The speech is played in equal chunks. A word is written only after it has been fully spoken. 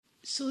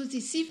So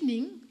this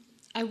evening,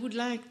 I would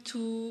like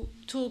to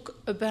talk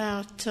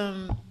about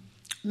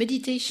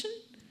meditation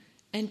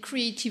and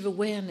creative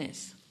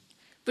awareness.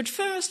 But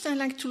first, I'd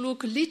like to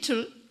look a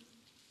little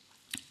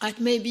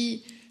at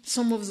maybe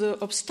some of the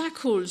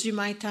obstacles you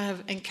might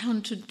have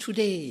encountered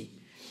today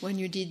when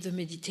you did the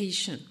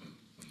meditation.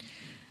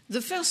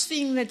 The first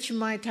thing that you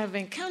might have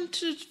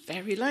encountered,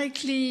 very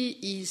likely,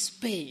 is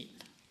pain.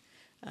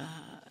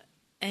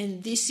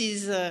 And this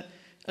is a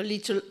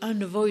little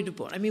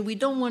unavoidable. I mean, we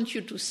don't want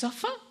you to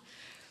suffer,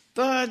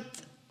 but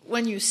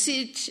when you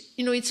sit,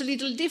 it's a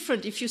little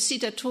different. If you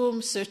sit at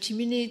home 30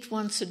 minutes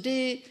once a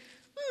day,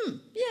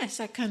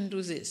 yes, I can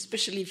do this,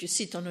 especially if you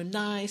sit on a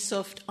nice,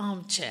 soft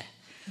armchair.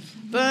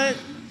 But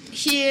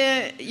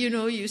here,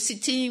 you're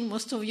sitting,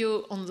 most of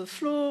you on the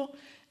floor,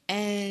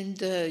 and,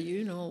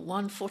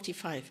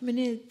 45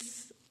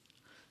 minutes,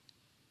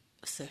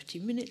 30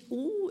 minutes,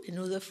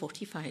 another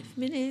 45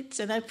 minutes.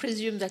 And I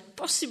presume that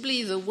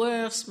possibly the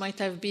worst might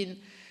have been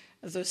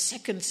the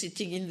second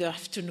sitting in the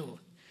afternoon.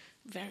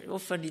 Very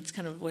often it's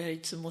kind of where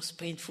it's the most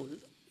painful.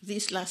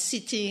 This last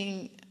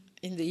sitting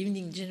in the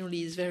evening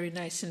generally is very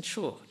nice and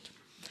short.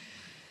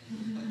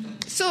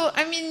 So,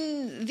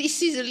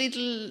 this is a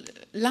little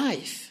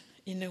life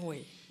in a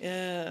way.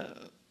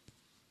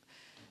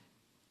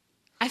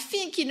 I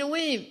think in a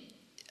way,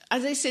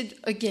 as I said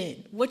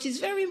again, what is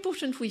very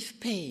important with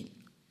pain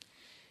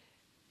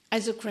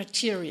as a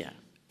criteria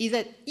is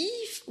that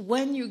if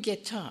when you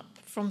get up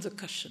from the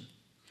cushion,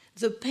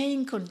 the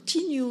pain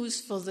continues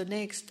for the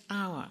next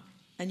hour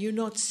and you're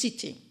not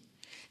sitting,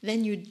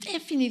 then you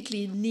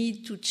definitely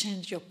need to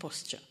change your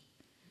posture.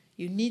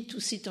 You need to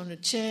sit on a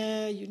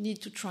chair, you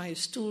need to try a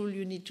stool,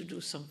 you need to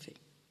do something.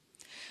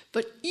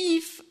 But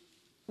if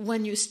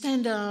when you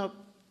stand up,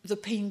 the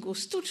pain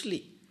goes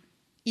totally,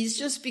 it's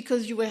just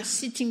because you were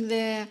sitting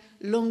there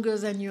longer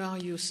than you are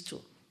used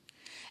to.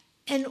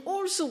 And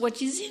also what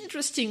is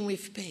interesting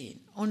with pain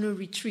on a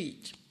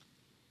retreat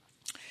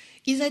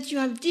is that you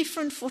have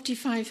different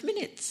 45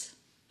 minutes.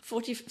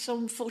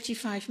 Some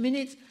 45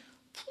 minutes,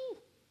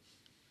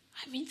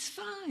 it's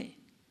fine.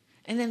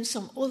 And then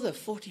some other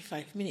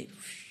 45 minutes,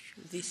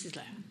 this is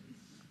like,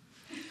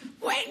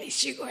 when is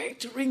she going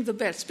to ring the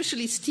bell?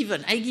 Especially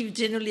Stephen. I give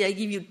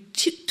you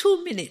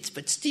 2 minutes,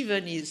 but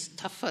Stephen is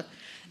tougher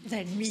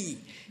than me,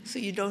 so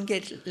you don't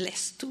get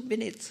less 2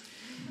 minutes.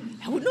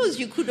 Who knows,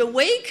 you could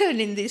awaken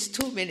in these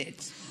 2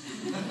 minutes.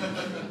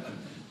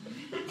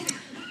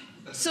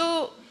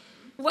 So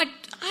what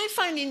I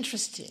find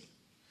interesting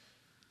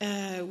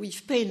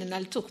with pain, and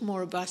I'll talk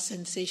more about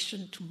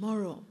sensation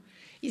tomorrow,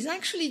 is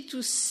actually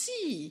to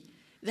see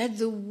that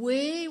the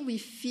way we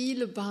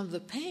feel about the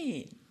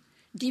pain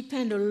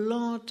depends a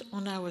lot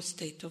on our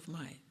state of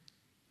mind.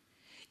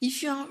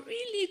 If you are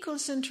really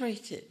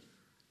concentrated,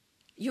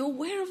 you're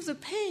aware of the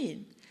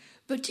pain,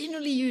 but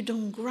generally you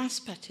don't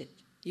grasp at it.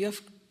 You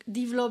have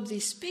developed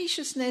this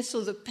spaciousness,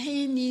 so the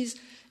pain is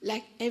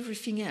like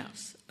everything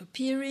else,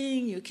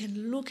 appearing, you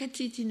can look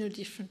at it in a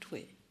different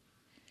way.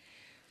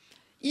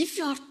 If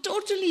you are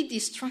totally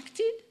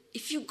distracted,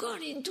 if you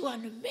got into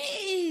an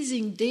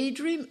amazing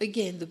daydream,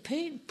 again, the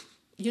pain,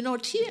 you're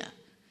not here,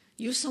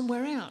 you're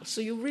somewhere else,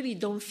 so you really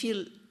don't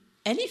feel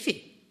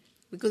anything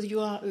because you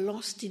are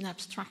lost in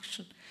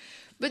abstraction.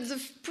 But the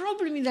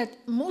problem is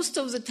that most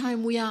of the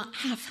time we are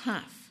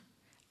half-half,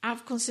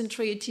 half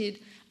concentrated,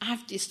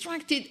 half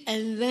distracted,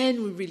 and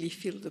then we really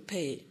feel the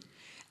pain.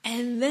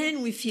 And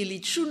then we feel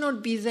it should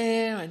not be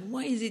there, and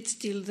why is it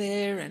still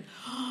there?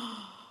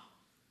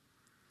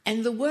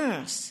 And the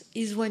worst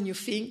is when you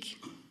think,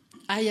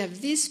 I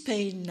have this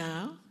pain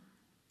now,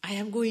 I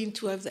am going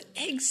to have the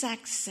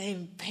exact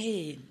same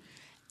pain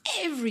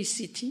every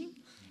sitting,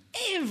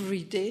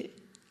 every day,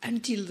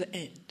 until the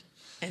end.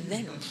 And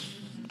then,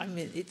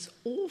 it's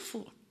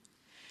awful.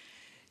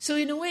 So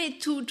in a way,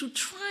 to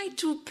try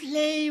to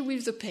play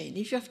with the pain.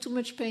 If you have too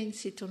much pain,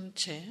 sit on a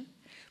chair.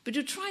 But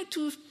to try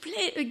to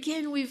play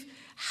again with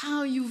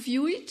how you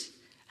view it,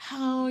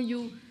 how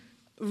you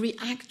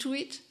react to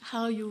it,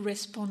 how you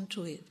respond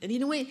to it. And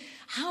in a way,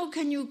 how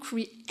can you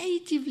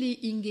creatively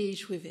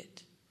engage with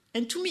it?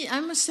 And to me,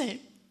 I must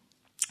say,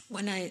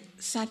 when I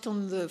sat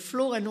on the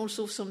floor and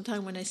also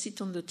sometimes when I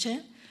sit on the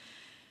chair,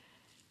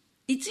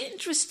 it's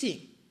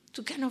interesting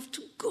to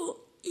to go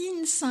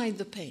inside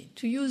the pain,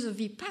 to use the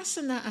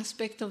vipassana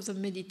aspect of the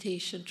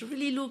meditation, to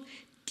really look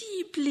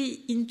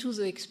deeply into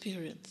the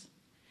experience.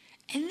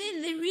 And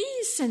then there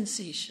is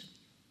sensation,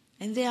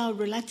 and they are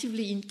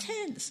relatively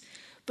intense,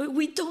 but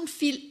we don't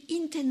feel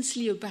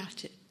intensely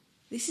about it.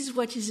 This is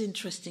what is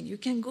interesting. You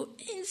can go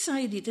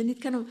inside it, and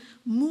it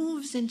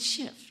moves and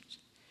shifts.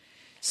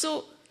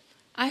 So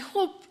I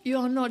hope you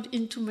are not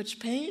in too much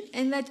pain,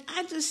 and that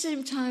at the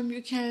same time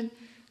you can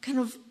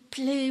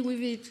play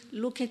with it,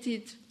 look at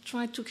it,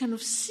 try to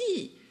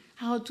see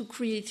how to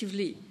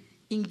creatively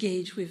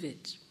engage with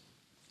it.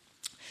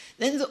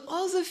 Then the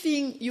other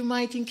thing you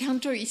might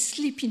encounter is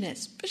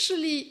sleepiness,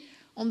 especially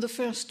on the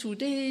first 2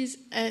 days,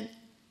 and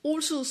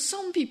also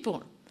some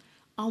people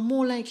are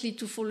more likely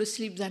to fall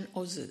asleep than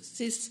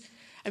others.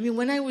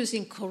 When I was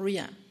in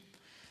Korea,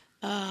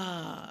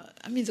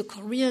 the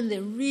Korean,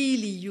 they're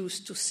really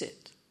used to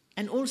sit.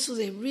 And also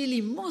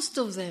most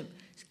of them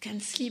can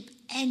sleep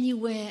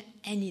anywhere,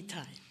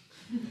 anytime.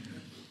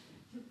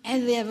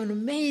 And they have an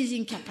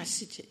amazing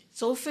capacity.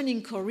 So often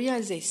in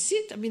Korea, they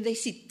sit. They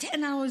sit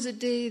 10 hours a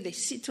day. They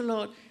sit a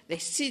lot. They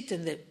sit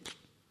and they...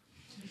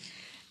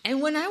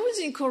 And when I was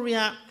in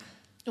Korea,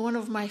 one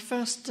of my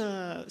first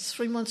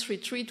 3-month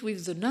retreat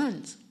with the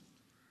nuns,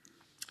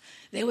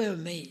 they were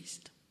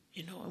amazed.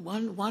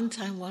 One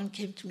time one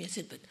came to me and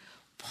said, but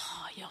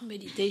your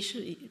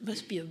meditation, it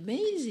must be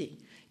amazing.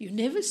 You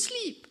never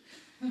sleep.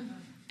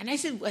 And I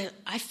said, well,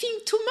 I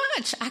think too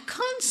much. I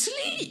can't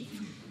sleep.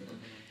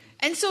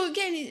 And so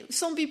again,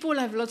 some people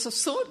have lots of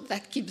thought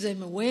that keeps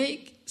them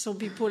awake. Some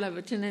people have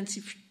a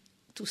tendency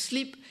to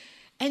sleep.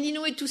 And in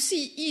a way, to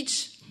see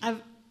each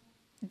have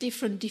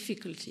different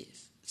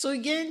difficulties. So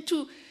again,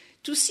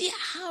 to see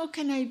how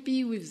can I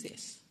be with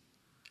this?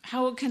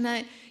 How can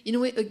I, in a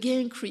way,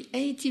 again,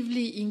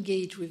 creatively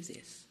engage with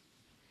this?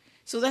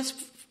 So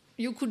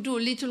you could do a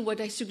little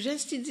what I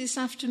suggested this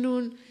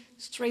afternoon,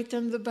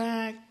 straighten the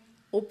back,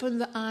 open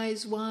the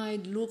eyes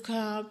wide, look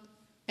up,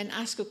 and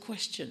ask a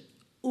question.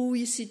 Who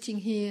is sitting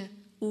here?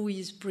 Who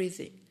is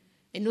breathing?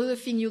 Another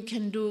thing you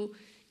can do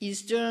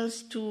is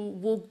just to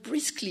walk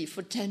briskly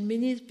for 10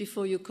 minutes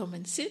before you come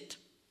and sit.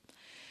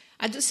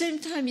 At the same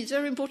time, it's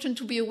very important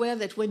to be aware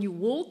that when you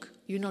walk,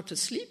 you're not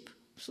asleep.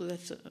 So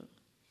that's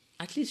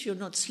at least you're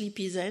not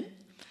sleepy then,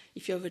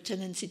 if you have a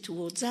tendency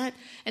towards that.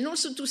 And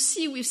also to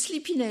see with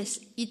sleepiness,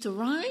 it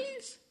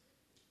arises,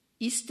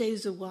 it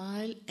stays a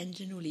while, and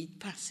generally it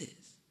passes.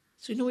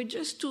 So,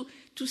 just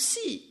to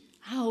see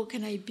how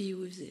can I be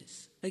with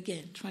this?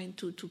 Again, trying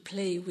to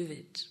play with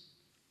it.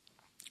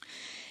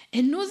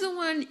 Another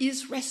one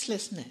is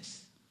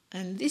restlessness.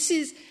 And this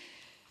is,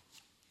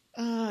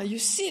 you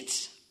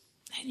sit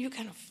and you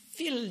kind of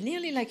feel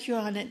nearly like you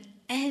are on an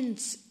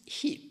ant's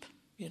hip,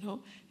 and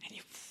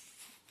you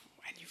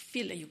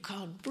feel that you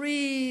can't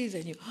breathe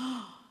and you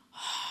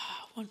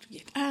want to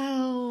get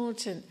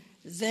out. And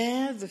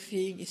there the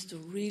thing is to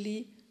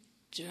really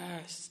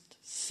just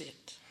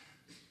sit.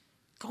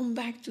 Come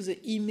back to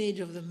the image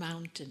of the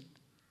mountain.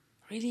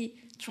 Really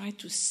try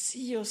to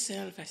see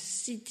yourself as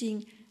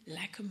sitting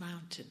like a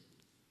mountain,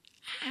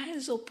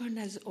 as open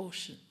as the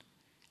ocean.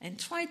 And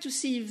try to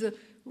see if the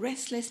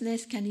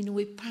restlessness can in a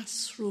way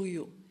pass through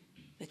you,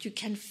 that you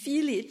can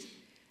feel it,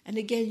 and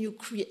again you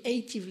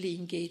creatively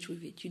engage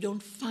with it. You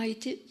don't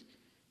fight it,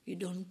 you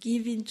don't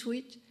give into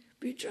it,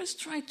 but you just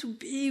try to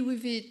be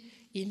with it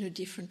in a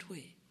different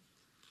way.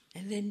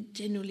 And then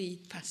generally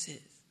it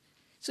passes.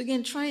 So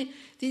again, try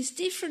these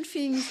different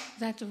things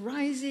that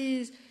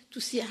arises, to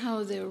see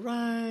how they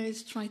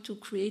arise, try to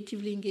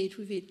creatively engage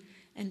with it,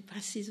 and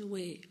passes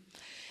away.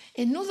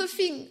 Another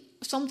thing,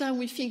 sometimes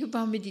we think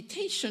about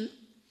meditation,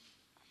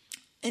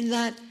 and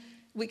that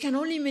we can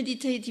only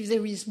meditate if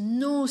there is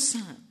no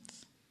sound.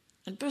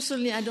 And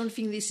personally, I don't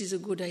think this is a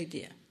good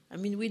idea.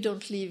 We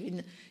don't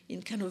live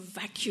in kind of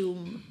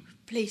vacuum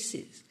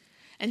places.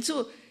 And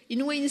so,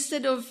 in a way,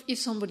 instead of if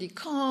somebody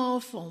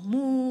coughs or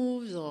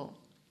moves or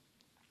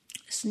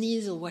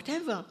sneeze or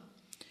whatever,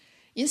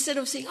 instead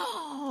of saying,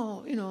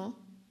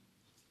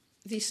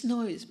 this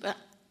noise, but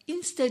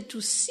instead to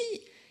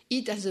see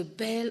it as a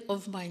bell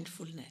of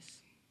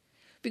mindfulness.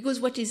 Because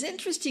what is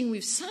interesting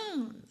with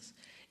sounds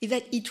is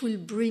that it will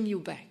bring you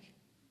back.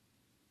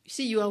 You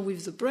see, you are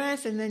with the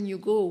breath and then you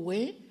go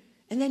away,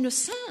 and then a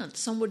sound,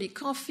 somebody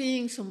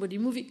coughing, somebody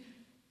moving,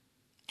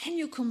 and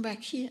you come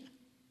back here.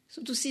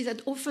 So to see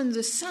that often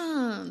the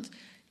sound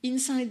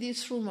inside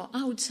this room or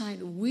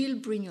outside will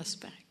bring us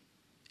back.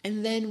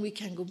 And then we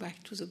can go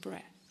back to the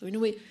breath. So in a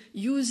way,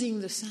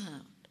 using the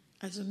sound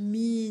as a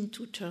means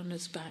to turn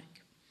us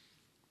back.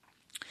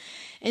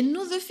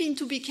 Another thing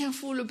to be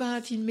careful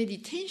about in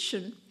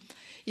meditation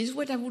is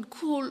what I would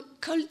call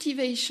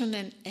cultivation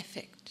and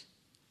effect.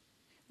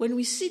 When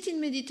we sit in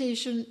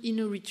meditation in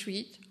a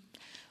retreat,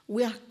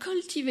 we are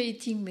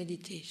cultivating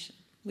meditation.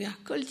 We are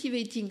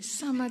cultivating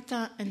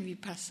samatha and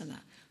vipassana,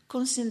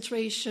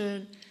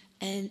 concentration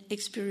and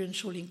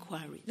experiential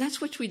inquiry.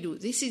 That's what we do.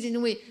 This is, in a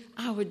way,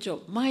 our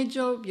job. My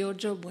job, your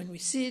job, when we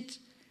sit,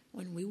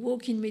 when we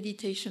walk in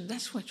meditation,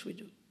 that's what we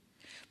do.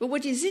 But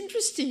what is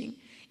interesting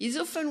is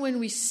often when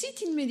we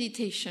sit in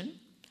meditation,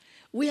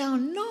 we are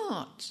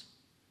not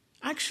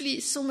actually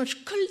so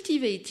much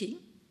cultivating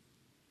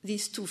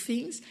these two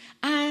things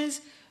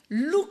as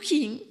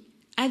looking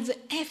at the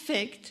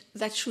effect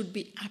that should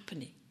be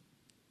happening.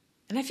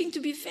 And I think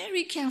to be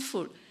very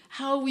careful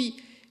how we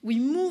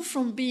move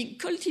from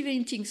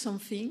cultivating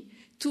something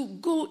to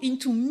go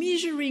into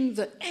measuring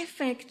the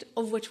effect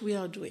of what we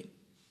are doing.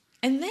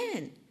 And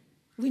then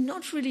we're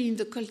not really in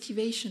the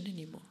cultivation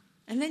anymore.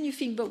 And then you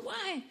think, but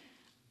why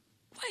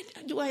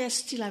do I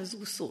still have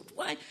those thoughts?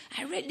 Why?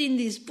 I read in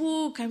this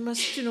book, I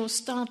must,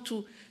 start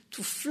to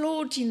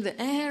float in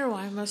the air, or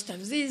I must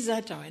have this,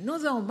 that, or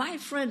another, or my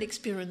friend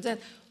experienced that.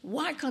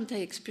 Why can't I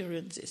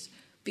experience this?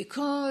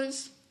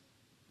 Because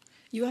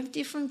you have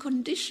different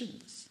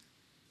conditions.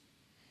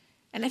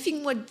 And I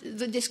think what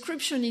the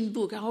description in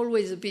book are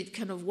always a bit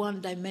kind of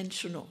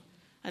one-dimensional.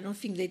 I don't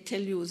think they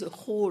tell you the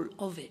whole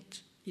of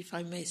it, if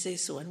I may say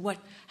so. And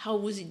how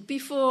was it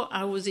before,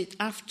 how was it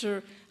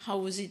after, how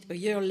was it a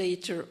year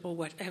later, or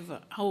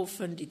whatever. How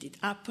often did it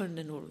happen,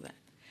 and all that.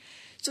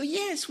 So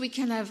yes, we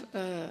can have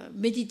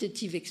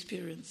meditative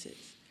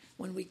experiences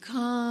when we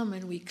calm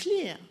and we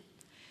clear.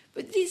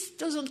 But this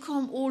doesn't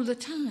come all the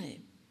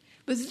time.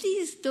 But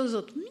this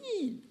doesn't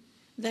mean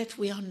that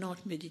we are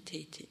not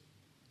meditating.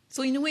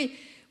 So in a way,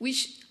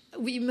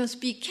 we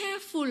must be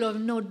careful of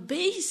not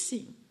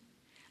basing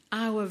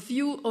our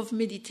view of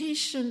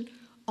meditation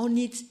on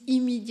its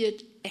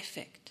immediate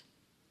effect.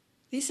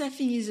 This, I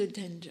think, is a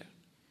danger.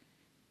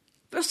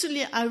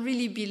 Personally, I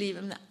really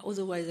believe,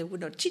 otherwise I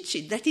would not teach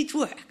it, that it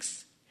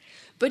works.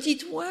 But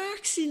it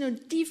works in a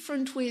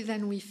different way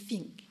than we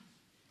think.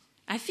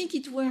 I think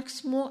it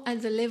works more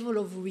at the level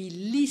of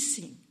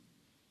releasing.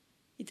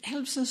 It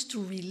helps us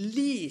to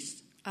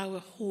release our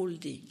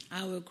holding,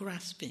 our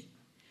grasping.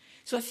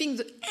 So I think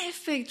the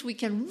effect we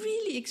can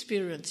really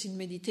experience in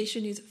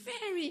meditation is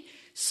very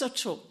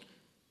subtle,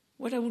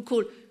 what I would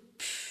call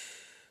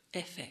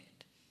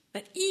effect.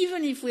 That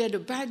even if we had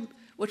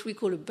what we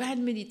call a bad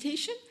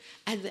meditation,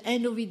 at the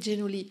end of it,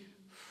 generally,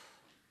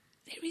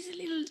 there is a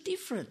little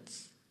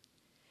difference.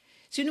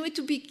 So in a way,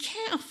 to be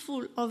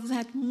careful of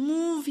that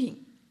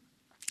moving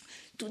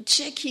to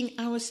checking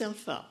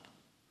ourselves up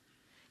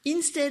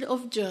instead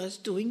of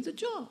just doing the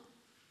job,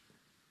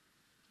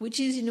 which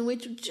is in a way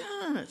to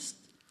just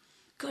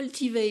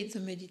cultivate the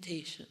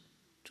meditation,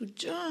 to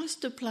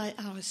just apply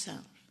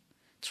ourselves,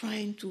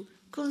 trying to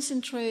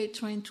concentrate,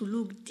 trying to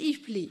look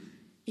deeply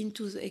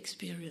into the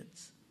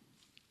experience.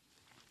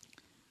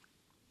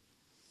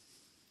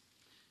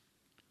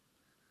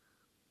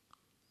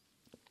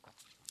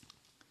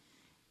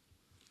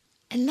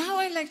 And now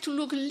I'd like to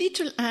look a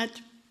little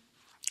at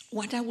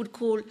what I would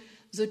call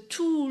the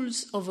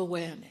tools of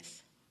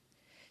awareness.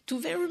 To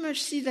very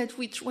much see that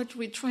what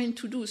we're trying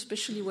to do,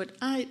 especially what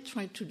I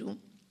try to do,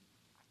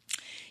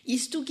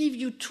 is to give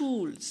you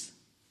tools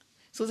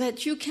so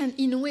that you can,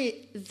 in a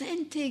way,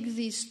 then take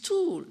these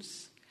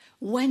tools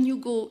when you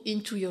go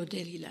into your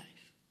daily life.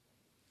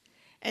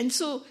 And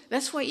so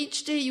that's why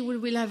each day you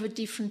will have a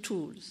different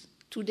tools.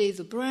 Today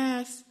the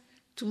breath,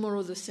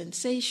 tomorrow the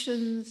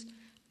sensations,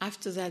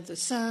 after that the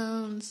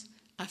sounds,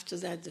 after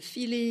that the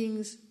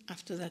feelings,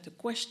 after that a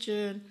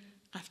question,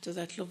 after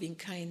that loving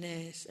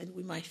kindness, and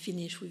we might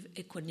finish with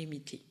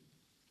equanimity.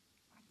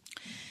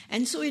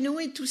 And so in a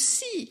way to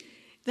see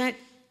that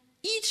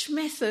each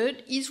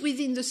method is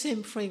within the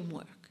same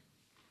framework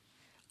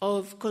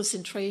of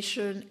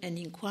concentration and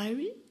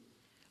inquiry,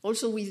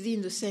 also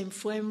within the same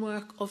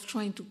framework of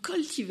trying to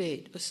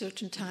cultivate a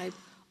certain type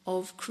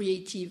of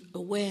creative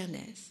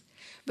awareness,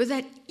 but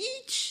that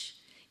each,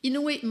 in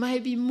a way,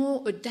 might be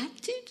more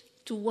adapted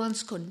to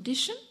one's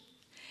condition,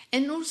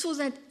 and also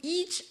that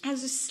each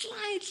has a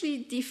slightly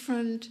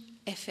different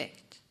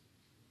effect.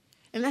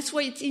 And that's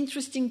why it's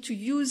interesting to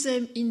use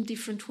them in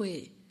different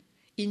ways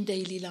in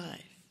daily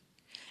life.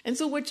 And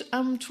so what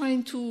I'm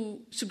trying to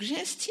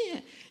suggest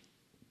here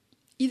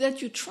is that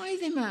you try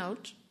them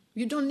out.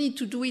 You don't need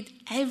to do it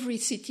every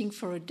sitting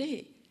for a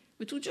day,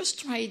 but to just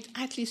try it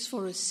at least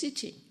for a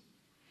sitting.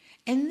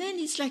 And then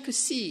it's like a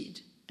seed,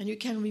 and you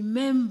can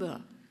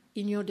remember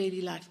in your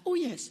daily life, oh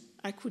yes,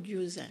 I could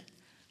use that.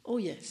 Oh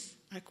yes,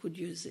 I could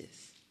use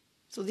this.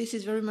 So this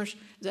is very much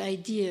the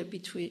idea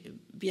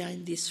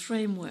behind this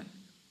framework.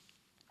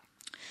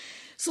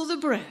 So the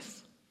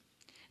breath.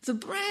 The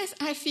breath,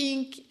 I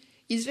think,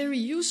 is very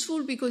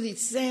useful because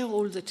it's there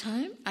all the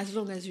time, as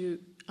long as you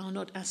are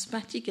not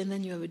asthmatic, and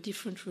then you have a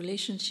different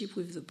relationship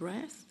with the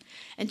breath.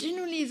 And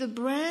generally the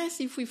breath,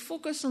 if we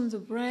focus on the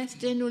breath,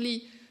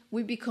 generally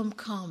we become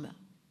calmer.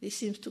 This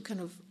seems to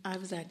kind of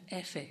have that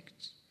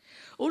effect.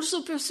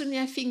 Also, personally,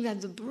 I think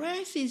that the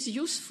breath is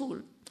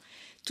useful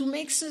to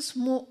make us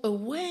more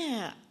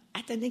aware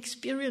at an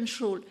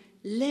experiential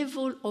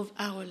level of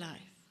our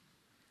life,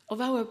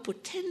 of our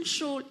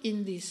potential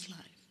in this life.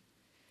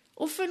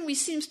 Often we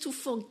seem to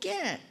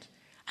forget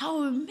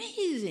how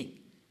amazing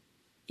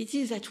it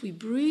is that we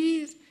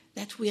breathe,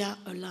 that we are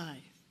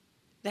alive,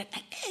 that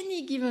at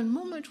any given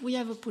moment we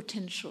have a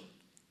potential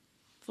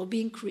for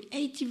being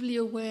creatively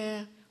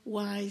aware,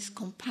 wise,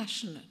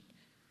 compassionate.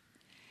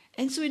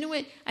 And so in a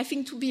way, I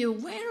think to be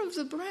aware of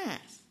the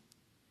breath,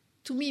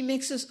 to me,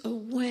 makes us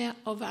aware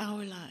of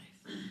our life,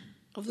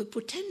 of the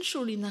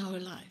potential in our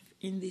life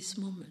in this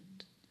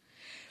moment.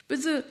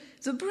 But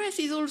the breath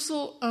is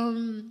also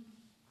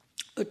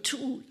a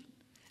tool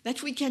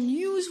that we can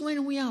use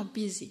when we are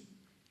busy,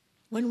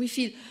 when we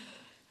feel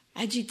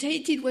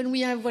agitated, when we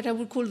have what I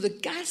would call the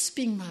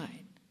gasping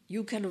mind.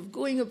 You kind of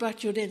going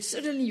about your day and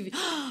suddenly you feel,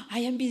 I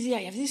am busy, I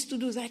have this to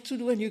do, that to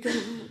do, and you kind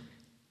of...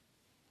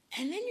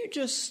 And then you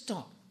just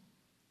stop.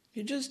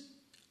 You just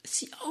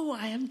see,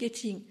 I am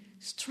getting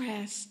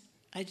stressed,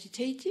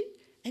 agitated,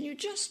 and you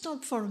just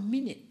stop for a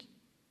minute.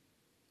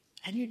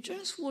 And you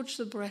just watch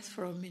the breath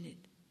for a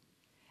minute.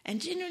 And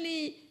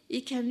generally,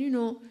 it can,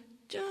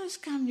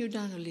 just calm you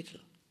down a little.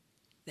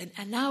 Then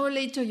an hour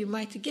later, you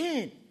might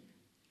again,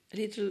 a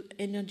little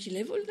energy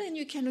level, then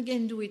you can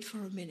again do it for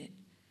a minute.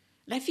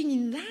 And I think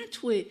in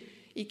that way,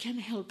 it can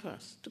help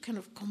us to kind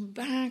of come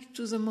back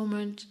to the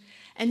moment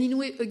and in a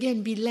way,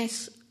 again, be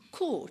less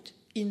caught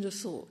in the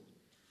thought,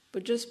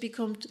 but just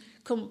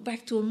come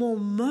back to a more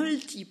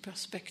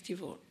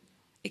multi-perspectival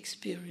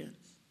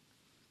experience.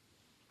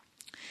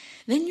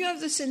 Then you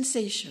have the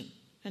sensation,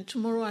 and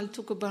tomorrow I'll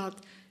talk about,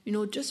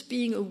 just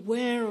being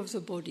aware of the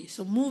body.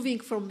 So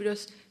moving from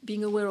just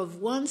being aware of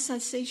one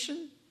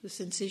sensation, the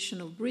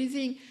sensation of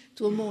breathing,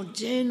 to a more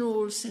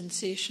general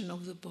sensation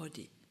of the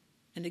body.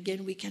 And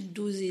again, we can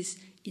do this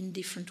in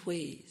different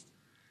ways.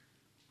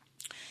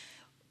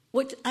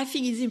 What I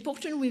think is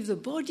important with the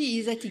body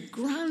is that it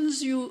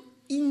grounds you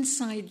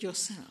inside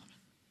yourself.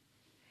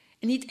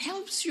 And it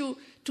helps you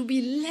to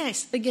be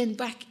less, again,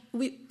 back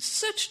with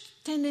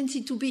such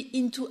tendency to be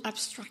into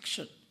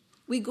abstraction.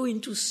 We go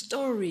into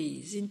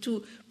stories,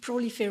 into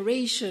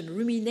proliferation,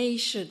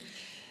 rumination.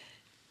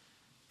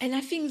 And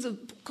I think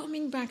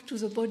coming back to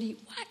the body,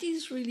 what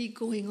is really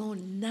going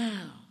on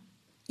now,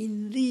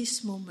 in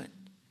this moment?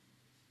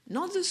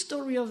 Not the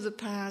story of the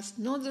past,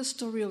 not the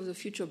story of the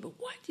future, but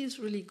what is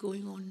really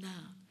going on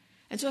now?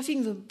 And so I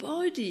think the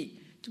body,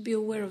 to be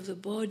aware of the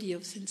body,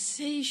 of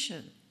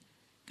sensation,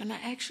 can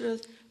actually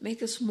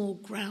make us more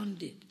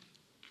grounded.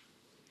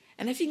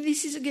 And I think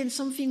this is, again,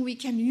 something we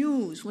can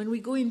use when we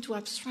go into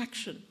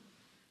abstraction,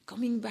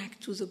 coming back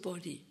to the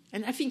body.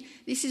 And I think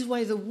this is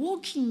why the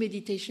walking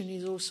meditation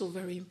is also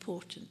very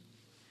important.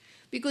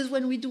 Because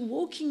when we do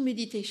walking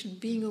meditation,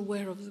 being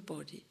aware of the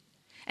body.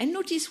 And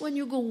notice when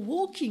you go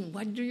walking,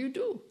 what do?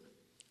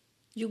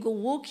 You go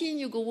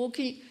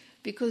walking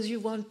because you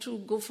want to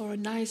go for a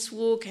nice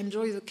walk,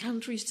 enjoy the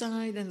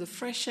countryside and the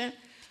fresh air.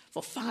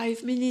 For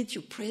 5 minutes,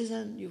 you're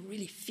present, you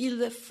really feel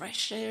the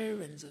fresh air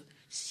and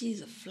see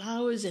the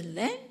flowers, and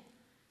then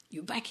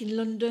you're back in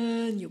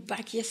London, you're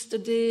back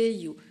yesterday,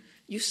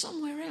 you're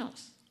somewhere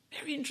else.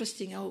 Very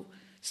interesting how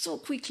so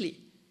quickly,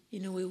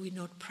 in a way, we're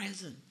not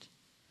present.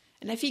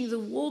 And I think the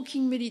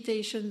walking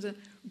meditation, the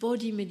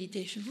body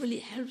meditation, really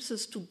helps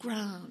us to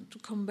ground, to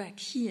come back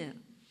here.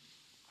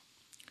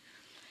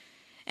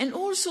 And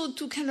also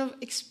to kind of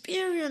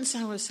experience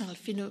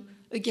ourselves,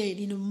 again,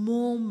 in a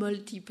more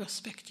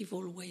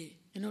multi-perspectival way,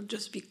 and not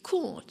just be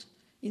caught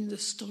in the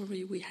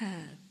story we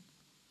have.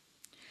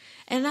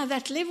 And at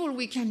that level,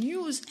 we can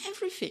use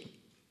everything.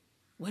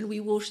 When we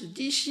wash the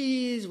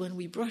dishes, when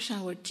we brush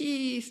our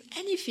teeth,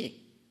 anything.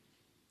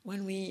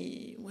 When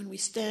we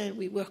stand,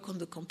 we work on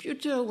the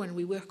computer, when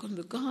we work in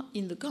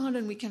the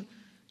garden, we can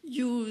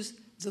use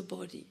the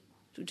body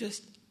to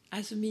just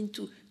as a means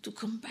to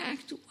come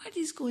back to what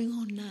is going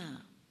on now.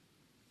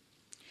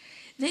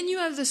 Then you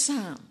have the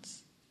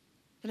sounds.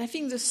 And I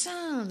think the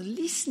sound,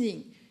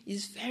 listening,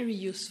 is very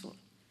useful.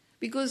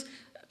 Because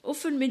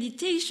often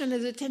meditation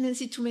has a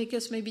tendency to make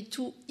us maybe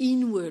too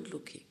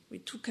inward-looking. We're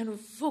too kind of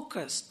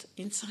focused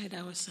inside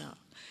ourselves.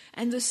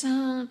 And the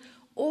sound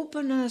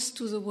opens us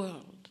to the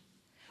world.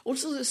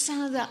 Also, the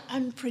sounds are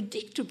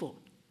unpredictable.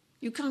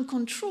 You can't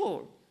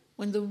control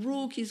when the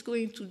rook is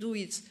going to do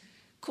its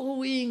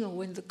cawing or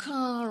when the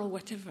car or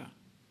whatever.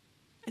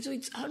 And so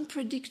it's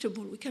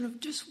unpredictable. We kind of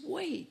just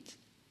wait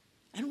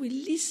and we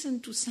listen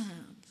to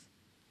sounds.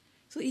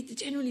 So it's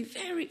generally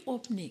very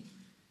opening.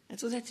 And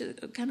so that's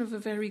a kind of a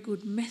very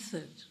good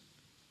method.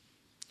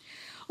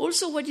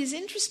 Also, what is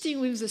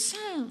interesting with the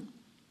sound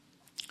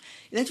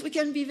is that we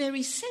can be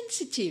very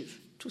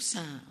sensitive to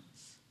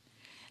sounds.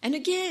 And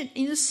again,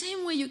 in the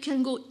same way you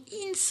can go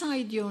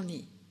inside your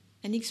knee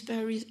and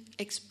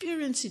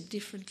experience it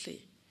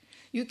differently.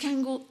 You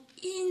can go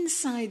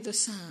inside the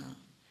sound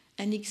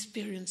and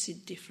experience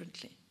it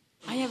differently.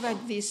 I have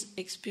had these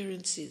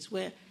experiences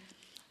where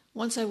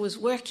once I was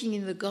working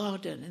in the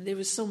garden and there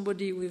was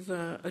somebody with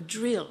a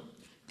drill,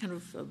 kind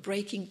of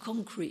breaking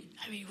concrete.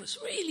 I mean, it was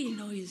really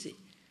noisy.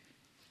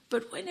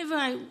 But whenever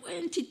I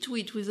went into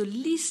it with a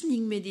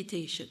listening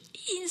meditation,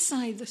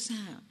 inside the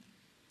sound,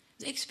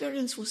 the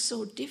experience was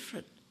so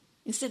different.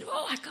 Instead of,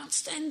 I can't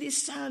stand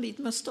this sound, it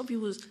must stop, it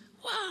was,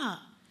 wow,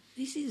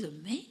 this is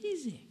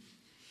amazing.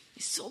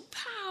 It's so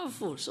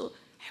powerful.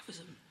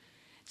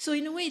 So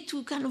in a way,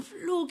 to kind of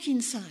look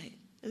inside.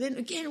 And then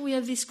again, we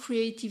have this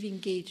creative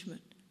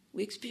engagement.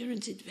 We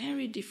experience it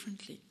very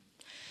differently.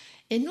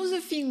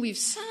 Another thing with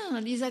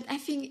sound is that I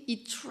think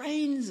it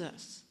trains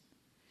us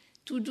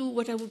to do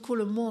what I would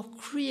call a more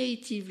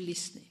creative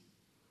listening.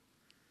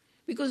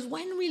 Because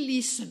when we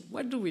listen,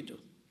 what do?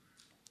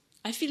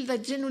 I feel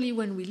that generally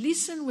when we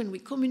listen, when we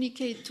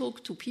communicate,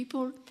 talk to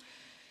people,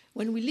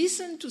 when we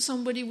listen to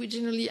somebody, we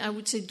generally, I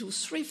would say, do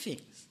 3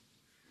 things.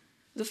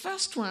 The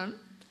first one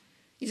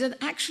is that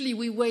actually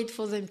we wait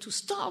for them to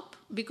stop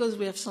because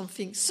we have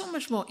something so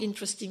much more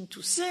interesting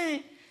to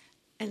say,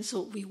 and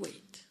so we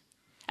wait.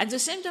 At the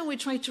same time, we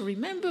try to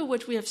remember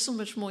what we have so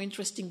much more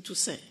interesting to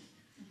say.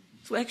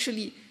 So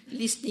actually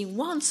listening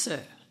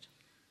 1/3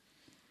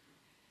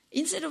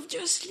 instead of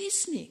just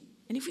listening.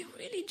 And if we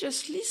really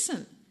just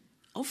listen,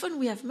 often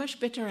we have much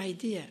better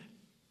idea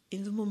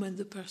in the moment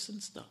the person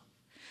stops.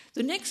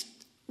 The next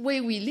way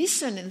we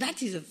listen, and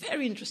that is a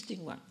very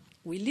interesting one.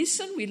 We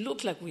listen, we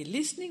look like we're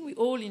listening, we're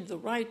all in the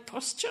right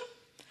posture.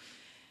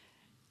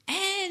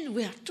 then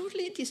we are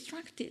totally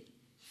distracted,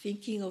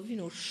 thinking of,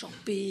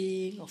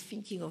 shopping or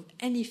thinking of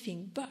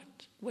anything but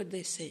what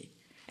they say.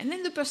 And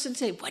then the person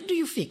says, what do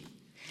you think?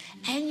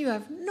 And you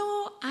have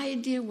no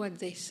idea what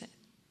they said.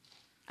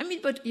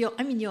 But your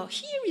ear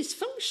is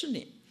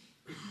functioning.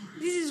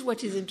 This is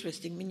what is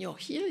interesting. Your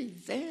ear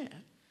is there.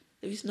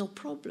 There is no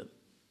problem.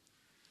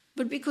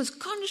 But because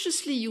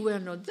consciously you were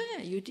not there,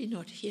 you did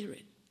not hear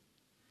it.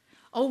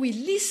 Or we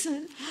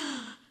listen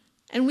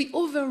and we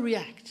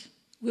overreact.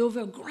 We're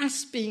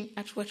over-grasping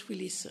at what we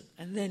listen.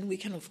 And then we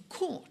kind of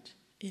caught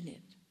in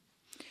it.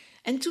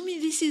 And to me,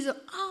 this is the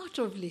art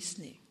of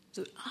listening.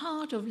 The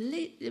art of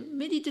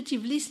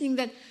meditative listening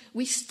that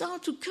we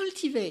start to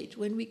cultivate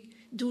when we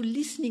do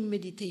listening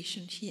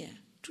meditation here.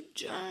 To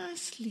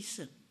just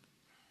listen.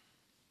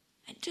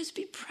 And just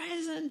be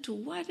present to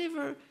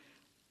whatever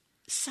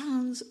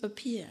sounds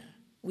appear,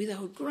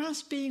 without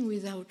grasping,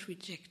 without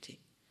rejecting.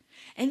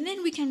 And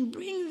then we can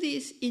bring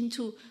this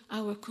into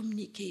our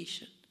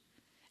communication.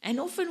 And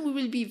often we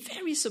will be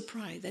very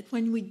surprised that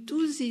when we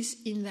do this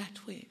in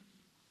that way,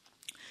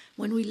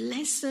 when we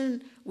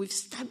listen with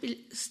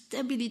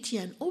stability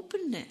and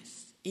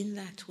openness in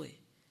that way,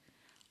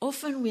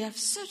 often we have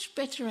such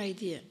better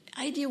idea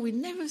we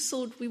never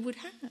thought we would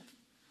have.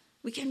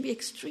 We can be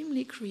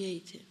extremely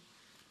creative.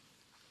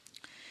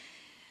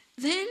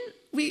 Then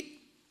we're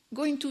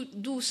going to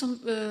do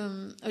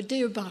a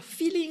day about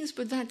feelings,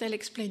 but that I'll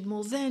explain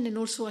more then, and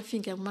also I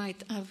think I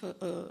might have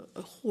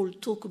a whole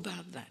talk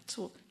about that,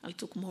 so I'll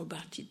talk more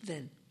about it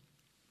then.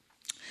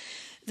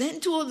 Then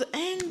toward the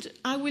end,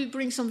 I will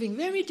bring something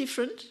very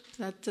different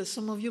that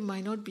some of you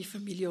might not be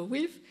familiar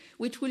with,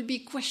 which will be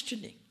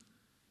questioning.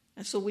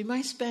 And so we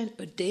might spend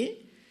a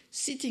day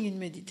sitting in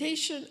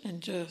meditation and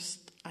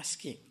just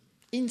asking,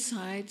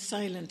 inside,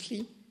 silently,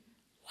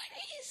 what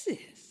is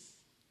this?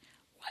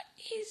 What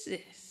is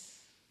this?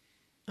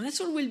 And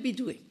that's all we'll be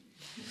doing.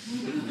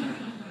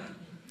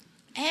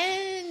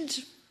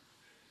 And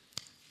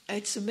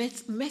it's a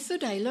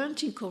method I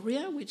learned in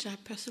Korea, which I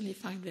personally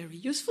find very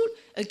useful.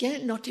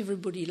 Again, not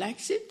everybody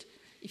likes it.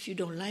 If you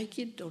don't like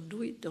it, don't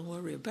do it, don't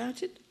worry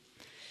about it.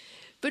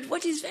 But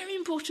what is very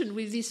important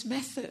with this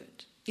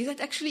method is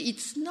that actually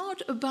it's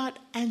not about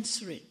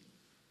answering.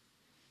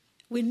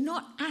 We're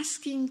not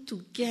asking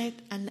to get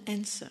an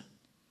answer.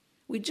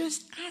 We're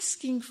just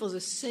asking for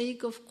the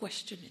sake of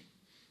questioning.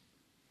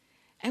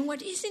 And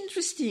what is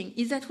interesting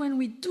is that when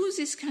we do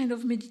this kind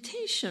of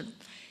meditation,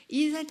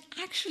 is that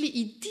actually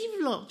it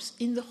develops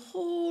in the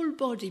whole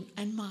body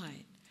and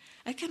mind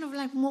a kind of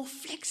like more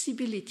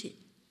flexibility.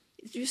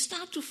 You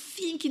start to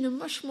think in a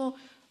much more,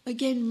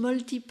 again,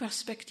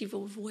 multi-perspective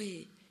of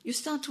way. You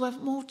start to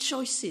have more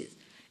choices.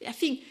 I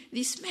think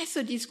this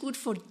method is good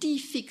for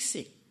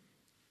de-fixing.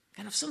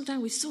 Kind of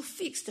sometimes we're so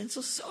fixed and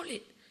so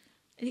solid.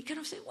 And you kind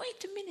of say,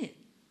 wait a minute,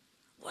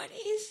 what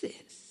is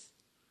this?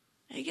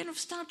 And you kind of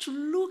start to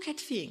look at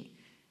things,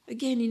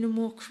 again, in a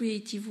more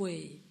creative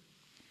way.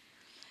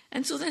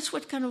 And so that's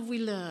what kind of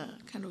we'll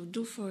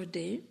do for a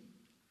day.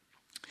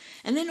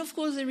 And then, of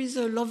course, there is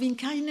a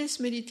loving-kindness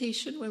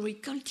meditation where we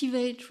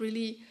cultivate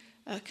really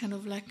kind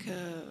of like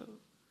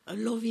a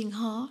loving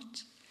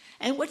heart.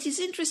 And what is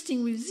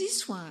interesting with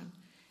this one,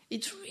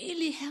 it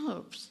really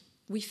helps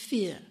with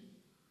fear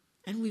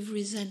and with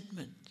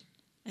resentment.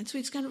 And so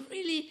it's kind of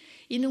really,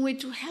 in a way,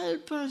 to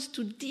help us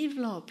to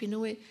develop, in a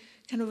way,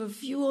 kind of a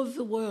view of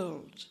the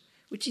world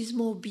which is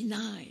more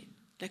benign.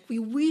 Like we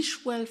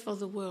wish well for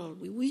the world,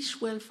 we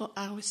wish well for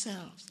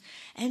ourselves.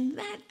 And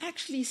that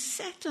actually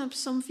set up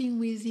something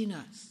within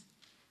us.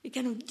 It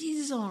kind of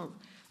dissolve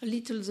a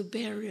little the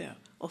barrier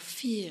of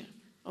fear,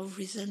 of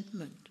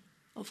resentment,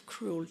 of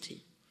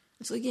cruelty.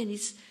 And so again,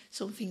 it's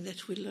something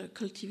that we'll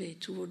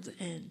cultivate toward the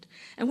end.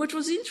 And what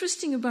was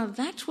interesting about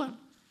that one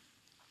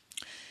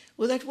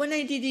was that when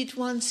I did it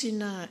once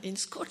in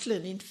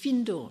Scotland, in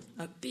Findon,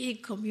 a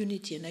big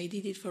community, and I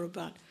did it for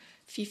about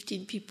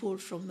 15 people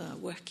from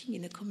working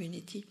in a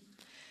community.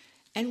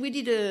 And we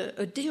did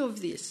a day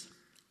of this.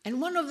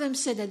 And one of them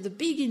said at the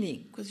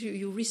beginning, because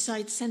you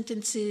recite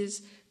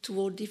sentences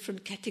toward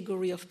different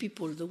category of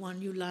people, the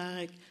one you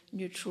like,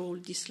 neutral,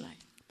 dislike.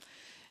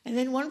 And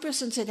then one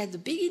person said at the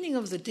beginning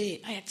of the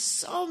day, I had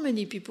so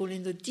many people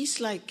in the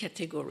dislike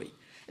category.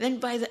 And then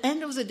by the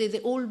end of the day, they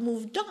all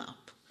moved up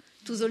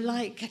to the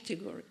like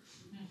category.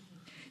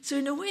 So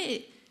in a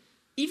way,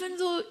 even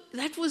though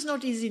that was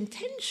not his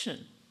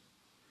intention,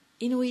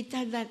 in a way it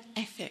had that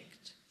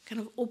effect, kind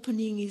of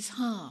opening his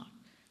heart,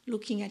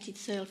 looking at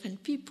itself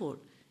and people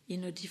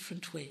in a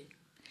different way.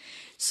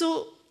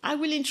 So I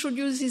will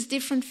introduce these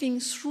different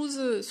things through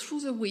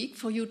the week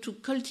for you to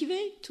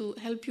cultivate, to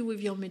help you with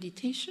your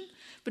meditation,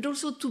 but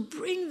also to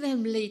bring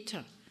them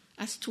later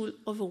as tool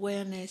of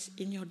awareness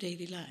in your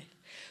daily life.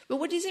 But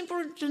what is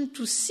important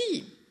to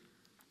see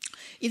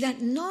is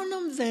that none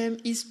of them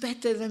is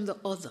better than the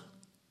other.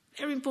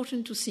 Very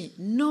important to see.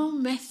 No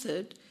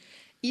method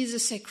is a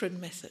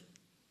sacred method.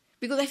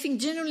 Because I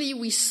think generally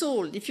we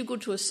sold, if you go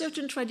to a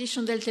certain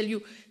tradition, they'll tell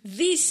you,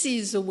 this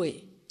is the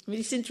way. I mean,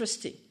 it's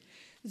interesting.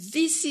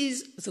 This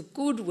is the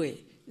good way.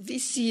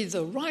 This is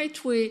the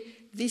right way.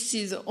 this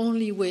is the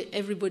only way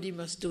everybody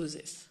must do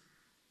this.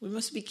 We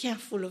must be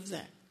careful of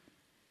that.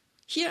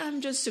 Here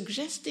I'm just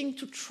suggesting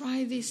to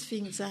try these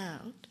things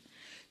out,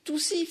 to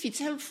see if it's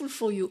helpful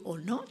for you or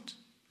not.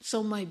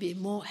 Some might be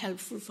more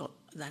helpful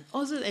than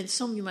others, and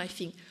some you might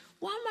think,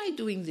 why am I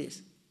doing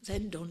this?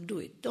 Then don't do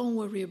it. Don't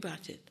worry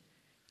about it.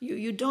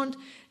 You don't,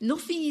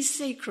 nothing is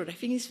sacred. I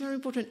think it's very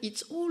important.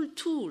 It's all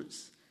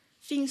tools,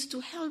 things to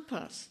help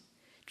us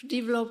to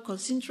develop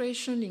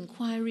concentration,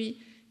 inquiry,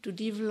 to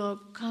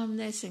develop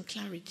calmness and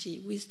clarity,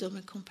 wisdom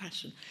and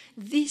compassion.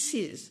 This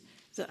is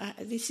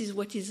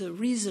what is a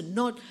reason,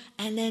 not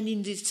an end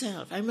in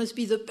itself. I must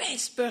be the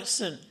best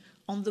person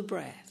on the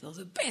breath or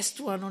the best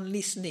one on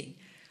listening.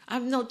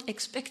 I'm not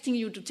expecting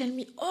you to tell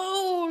me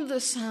all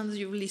the sounds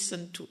you've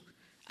listened to.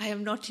 I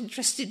am not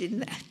interested in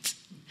that.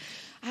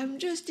 I'm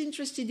just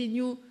interested in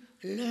you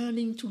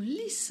learning to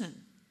listen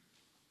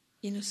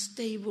in a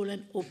stable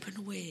and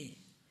open way.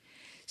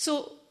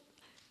 So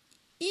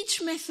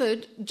each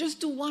method, just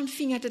do one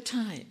thing at a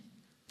time.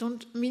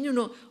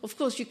 Of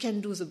course you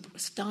can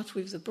start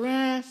with the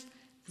breath,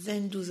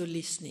 then do the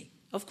listening.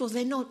 Of course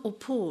they're not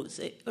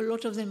opposed. A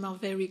lot of them are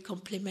very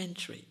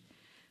complementary.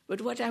 But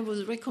what I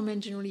would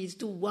recommend generally is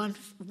do one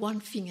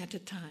thing at a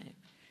time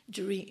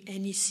during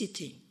any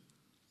sitting.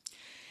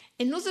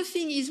 Another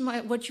thing is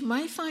what you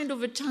might find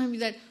over time is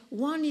that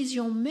one is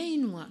your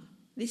main one.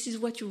 This is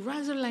what you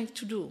rather like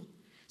to do.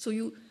 So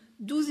you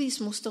do this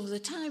most of the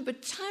time,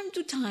 but time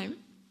to time,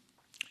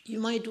 you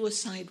might do a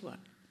side one.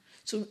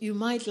 So you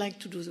might like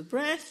to do the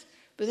breath,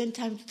 but then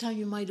time to time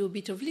you might do a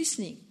bit of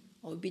listening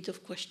or a bit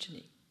of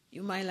questioning.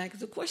 You might like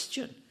the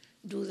question.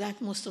 Do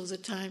that most of the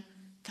time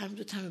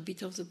to time a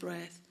bit of the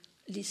breath,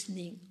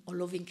 listening or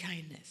loving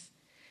kindness.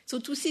 So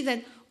to see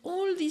that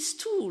all these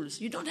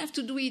tools, you don't have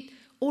to do it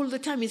all the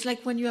time. It's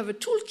like when you have a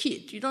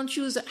toolkit. You don't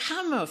use a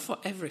hammer for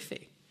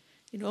everything,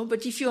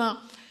 But if you are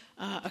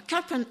a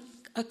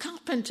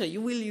carpenter,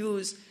 you will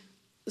use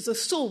the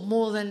saw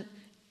more than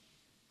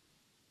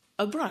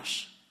a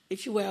brush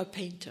if you were a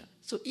painter.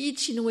 So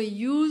each, in a way,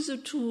 use the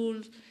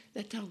tools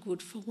that are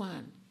good for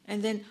one.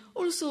 And then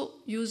also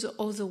use the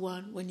other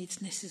one when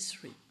it's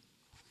necessary.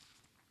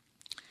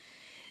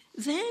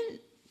 Then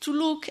to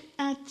look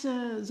at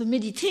the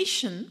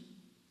meditation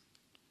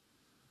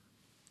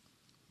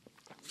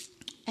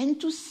and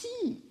to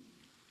see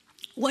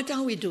what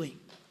are we doing.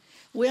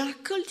 We are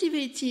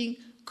cultivating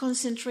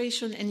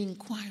concentration and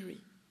inquiry.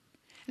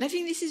 And I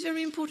think this is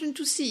very important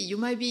to see. You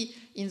might be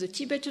in the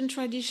Tibetan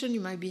tradition, you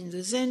might be in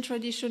the Zen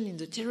tradition, in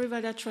the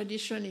Theravada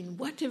tradition, in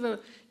whatever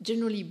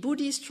generally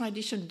Buddhist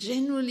tradition,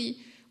 generally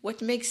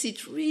what makes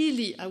it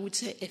really, I would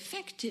say,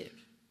 effective,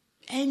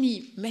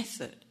 any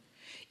method,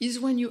 is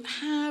when you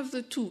have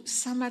the two,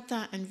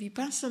 samatha and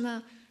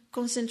vipassana,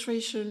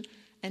 concentration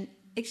and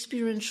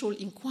experiential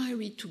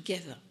inquiry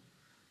together.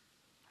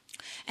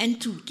 And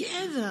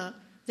together,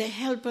 they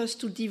help us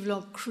to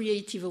develop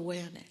creative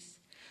awareness.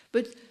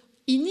 But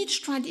in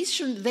each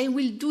tradition, they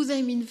will do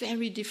them in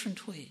very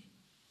different ways.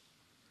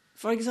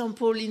 For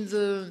example, in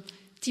the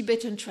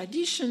Tibetan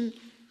tradition,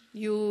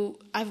 you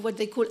have what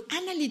they call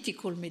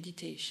analytical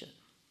meditation.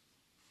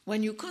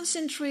 When you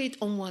concentrate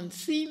on one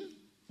theme,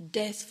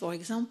 death, for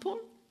example,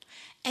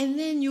 and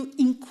then you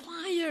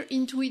inquire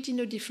into it in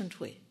a different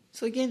way.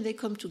 So again, they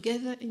come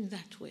together in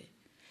that way.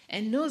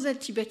 And know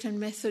that Tibetan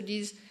method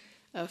is,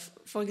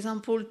 for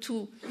example,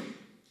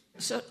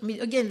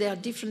 again, there are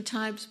different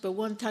types, but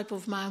one type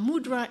of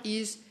Mahamudra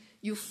is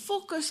you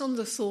focus on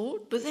the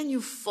thought, but then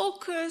you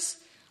focus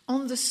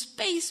on the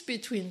space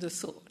between the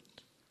thought.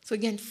 So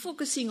again,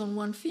 focusing on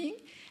one thing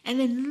and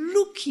then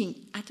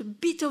looking at a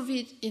bit of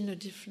it in a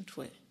different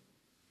way.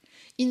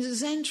 In the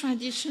Zen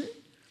tradition,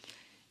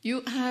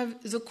 you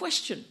have the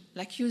question,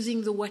 like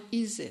using the what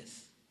is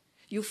this?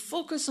 You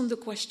focus on the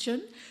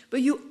question,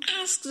 but you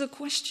ask the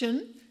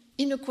question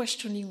in a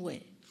questioning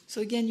way.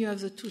 So again, you have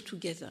the two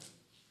together.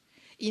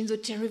 In the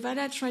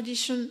Theravada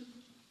tradition,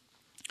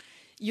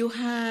 you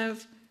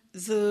have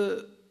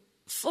the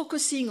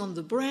focusing on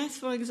the breath,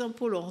 for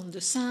example, or on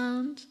the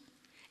sound,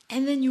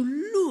 and then you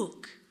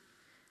look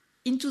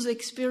into the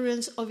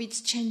experience of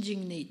its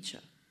changing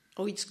nature,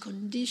 or its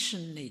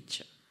conditioned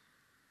nature.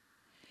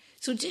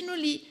 So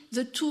generally,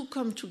 the two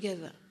come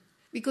together,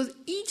 because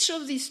each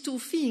of these two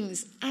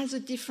things has a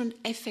different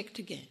effect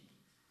again.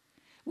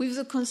 With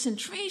the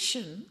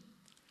concentration,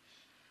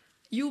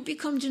 you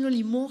become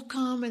generally more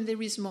calm and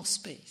there is more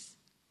space.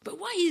 But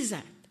why is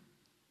that?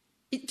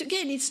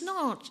 It's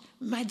not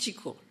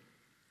magical,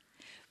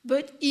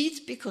 but it's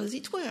because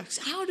it works.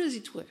 How does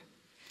it work?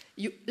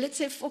 Let's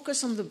say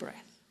focus on the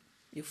breath.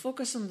 You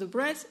focus on the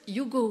breath,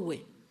 you go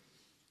away.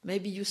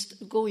 Maybe you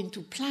go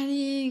into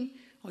planning,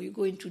 or you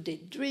go into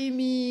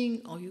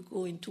daydreaming, or you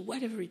go into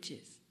whatever it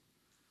is.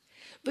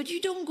 But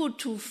you don't go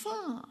too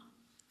far,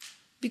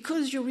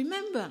 because you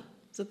remember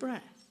the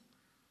breath.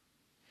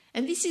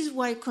 And this is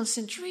why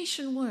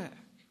concentration works.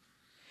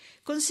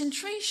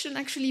 Concentration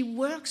actually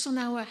works on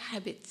our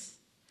habits.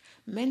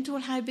 Mental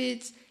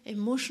habits,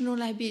 emotional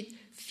habits,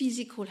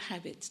 physical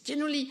habits.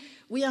 Generally,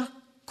 we are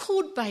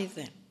caught by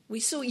them. We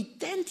so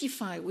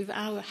identify with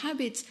our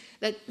habits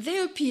that they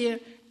appear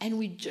and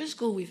we just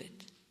go with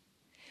it.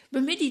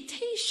 But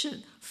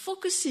meditation,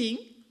 focusing,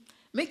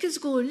 makes us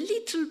go a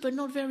little but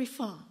not very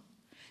far.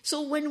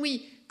 So when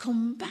we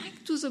come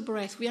back to the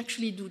breath, we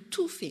actually do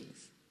two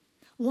things.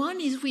 One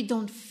is we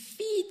don't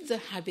feed the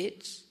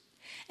habit,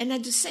 and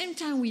at the same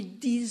time we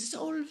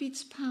dissolve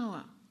its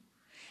power.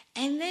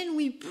 And then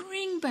we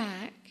bring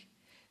back,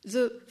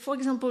 for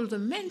example, the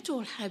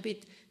mental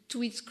habit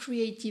to its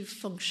creative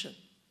function.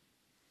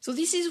 So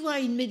this is why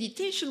in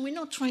meditation we're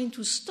not trying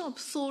to stop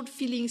thought,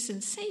 feeling,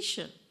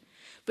 sensation,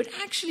 but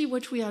actually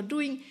what we are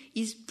doing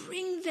is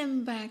bring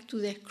them back to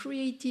their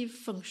creative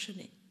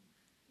functioning,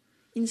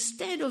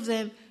 instead of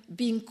them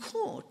being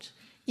caught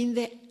in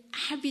their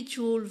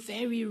habitual,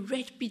 very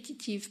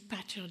repetitive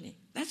patterning.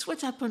 That's what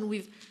happened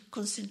with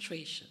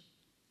concentration.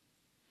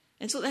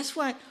 And so that's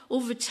why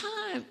over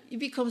time it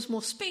becomes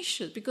more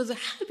spacious, because the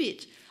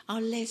habits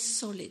are less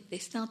solid. They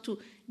start to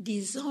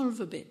dissolve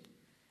a bit.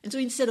 And so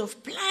instead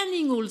of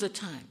planning all the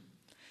time,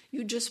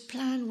 you just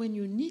plan when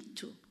you need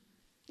to.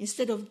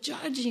 Instead of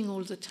judging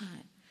all the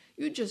time,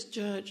 you just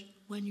judge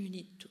when you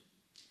need to.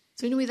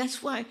 So in a way,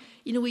 that's why,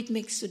 it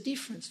makes a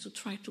difference to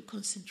try to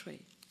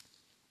concentrate.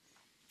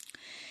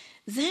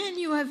 Then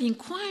you have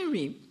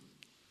inquiry.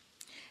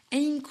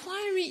 And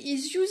inquiry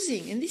is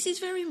using, and this is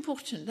very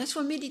important. That's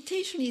why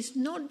meditation is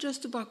not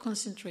just about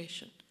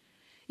concentration.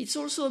 It's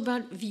also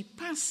about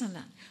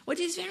vipassana. What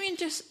is very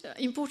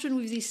important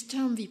with this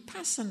term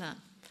vipassana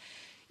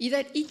is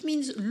that it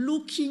means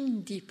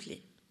looking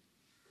deeply.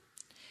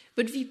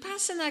 But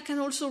vipassana can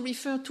also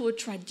refer to a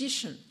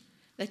tradition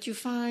that you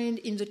find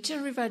in the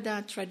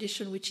Theravada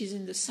tradition, which is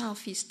in the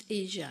Southeast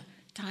Asia,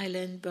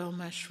 Thailand,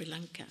 Burma, Sri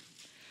Lanka.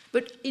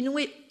 But in a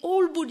way,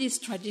 all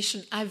Buddhist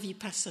traditions have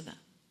vipassana.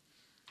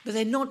 But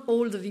they're not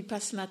all the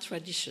vipassana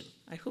tradition.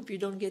 I hope you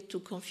don't get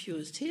too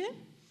confused here.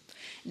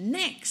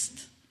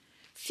 Next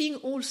thing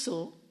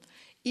also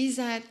is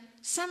that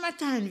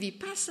samatha and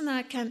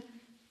vipassana can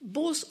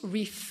both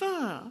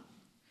refer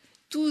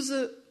to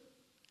the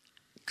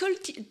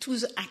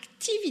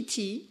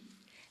activity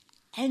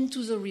and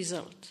to the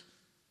result.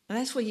 And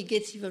that's why it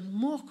gets even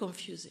more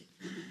confusing.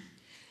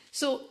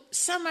 So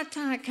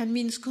samatha can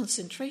mean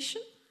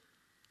concentration,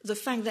 the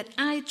fact that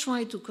I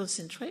try to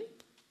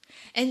concentrate.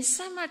 And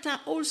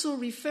samatha also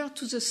refers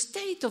to the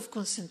state of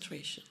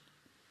concentration,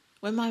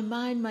 where my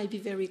mind might be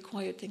very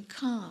quiet and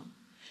calm.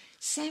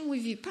 Same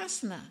with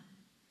vipassana.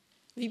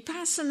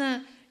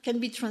 Vipassana can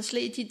be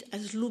translated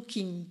as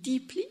looking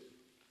deeply,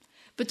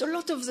 but a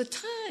lot of the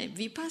time,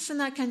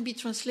 vipassana can be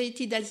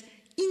translated as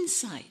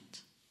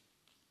insight,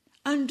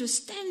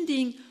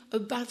 understanding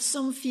about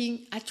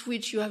something at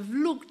which you have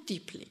looked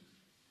deeply.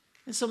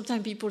 And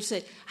sometimes people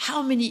say,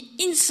 how many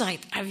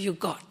insight have you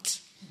got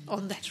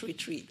on that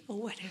retreat, or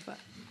whatever?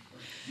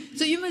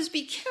 So you must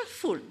be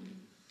careful.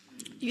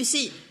 You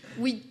see,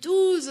 we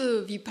do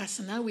the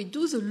vipassana, we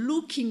do the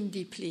looking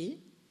deeply,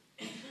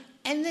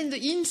 and then the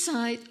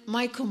insight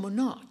might come or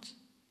not.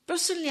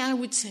 Personally, I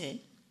would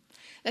say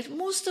that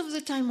most of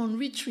the time on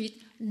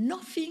retreat,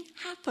 nothing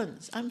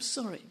happens. I'm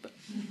sorry, but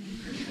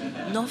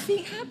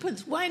nothing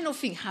happens. Why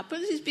nothing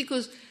happens is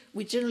because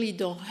we generally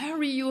don't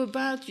hurry you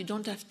about, you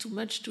don't have too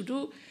much to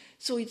do,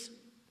 so it's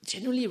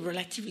generally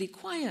relatively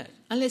quiet.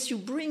 Unless you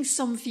bring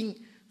something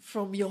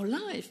from your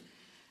life,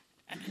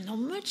 and not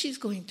much is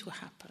going to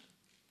happen.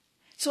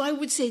 So I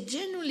would say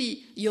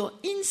generally your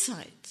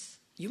insights,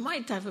 you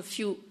might have a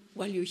few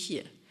while you're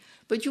here,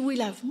 but you will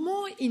have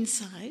more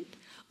insight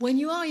when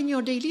you are in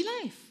your daily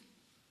life.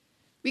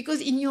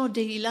 Because in your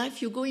daily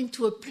life, you're going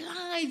to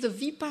apply the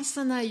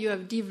vipassana you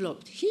have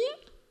developed here,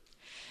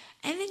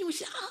 and then you will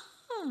say,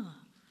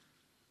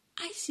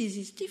 I see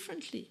this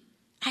differently.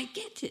 I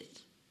get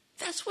it.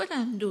 That's what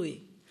I'm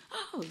doing.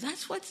 Oh,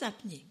 that's what's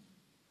happening.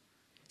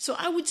 So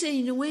I would say,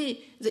 in a way,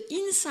 the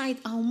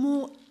insights are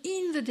more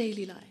in the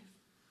daily life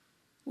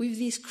with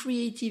this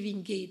creative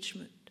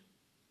engagement.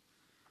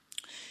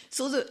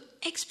 So the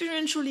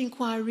experiential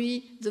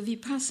inquiry, the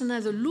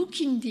vipassana, the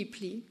looking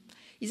deeply,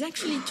 is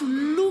actually to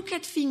look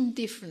at things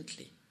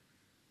differently.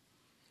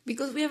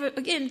 Because we have,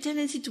 again, a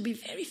tendency to be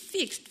very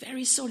fixed,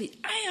 very solid.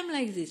 I am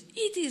like this.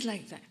 It is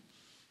like that.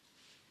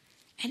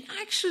 And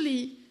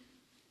actually,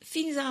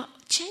 things are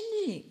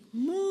changing,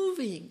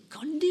 moving,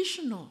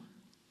 conditional.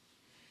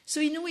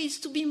 So in a way, it's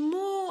to be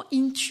more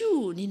in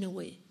tune, in a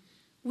way,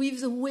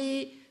 with the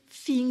way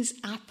things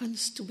happen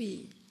to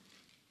be.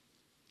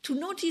 To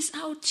notice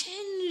how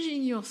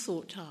changing your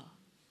thoughts are,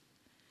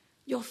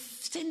 your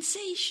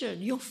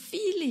sensation, your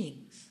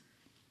feelings.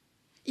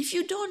 If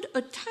you don't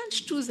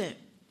attach to them,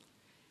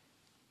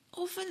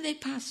 often they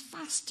pass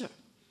faster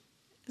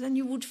than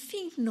you would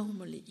think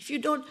normally. If you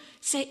don't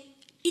say,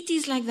 it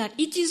is like that,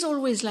 it is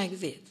always like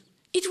this,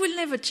 it will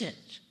never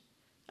change.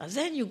 And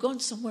then you've gone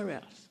somewhere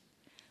else.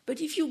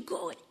 But if you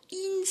go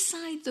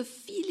inside the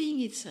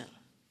feeling itself,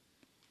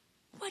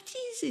 what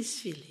is this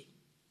feeling?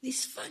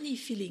 These funny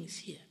feelings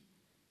here.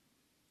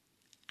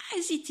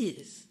 As it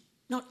is,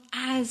 not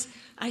as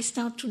I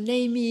start to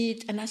name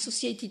it and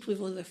associate it with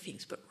other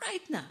things, but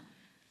right now,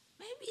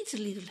 Maybe it's a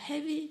little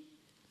heavy,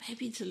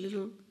 maybe it's a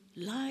little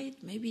light,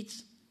 maybe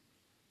it's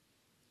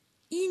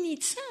in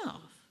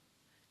itself.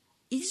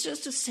 It's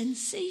just a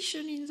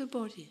sensation in the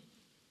body.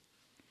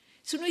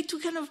 So we need to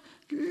kind of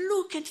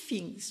look at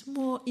things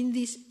more in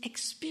this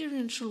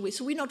experiential way.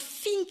 So we're not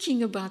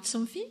thinking about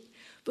something,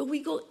 but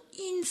we go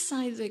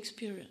inside the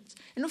experience.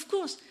 And of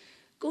course,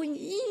 going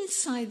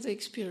inside the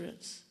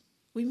experience,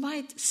 we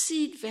might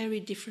see it very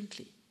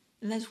differently.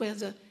 And that's where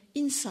the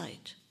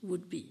insight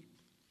would be.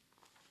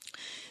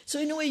 So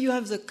in a way, you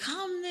have the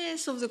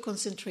calmness of the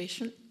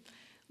concentration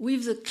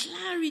with the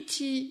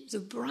clarity, the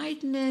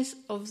brightness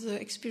of the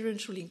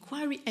experiential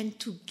inquiry, and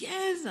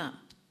together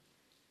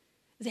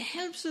that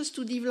helps us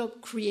to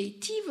develop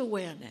creative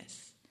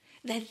awareness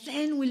that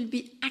then will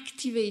be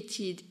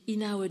activated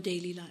in our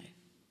daily life.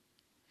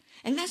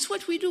 And that's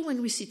what we do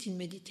when we sit in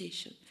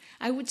meditation.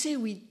 I would say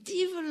we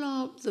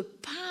develop the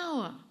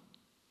power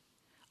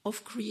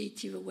of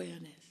creative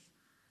awareness.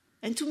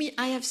 And to me,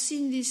 I have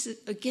seen this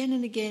again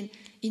and again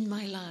in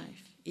my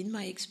life, in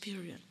my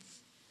experience.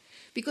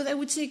 Because I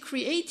would say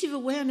creative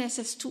awareness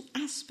has two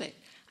aspects,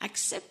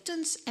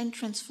 acceptance and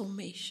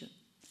transformation.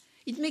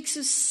 It makes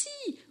us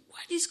see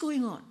what is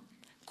going on,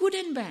 good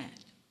and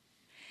bad.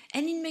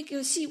 And it makes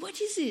us see, what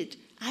is it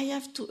I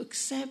have to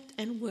accept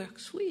and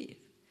work with?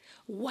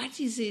 What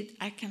is it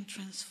I can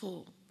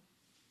transform?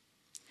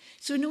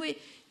 So in a way,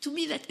 to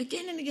me, that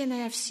again and again I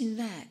have seen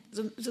that.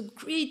 The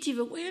creative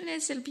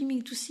awareness helping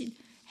me to see,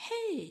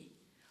 hey,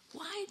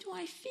 why do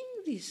I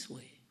think this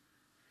way?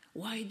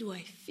 Why do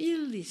I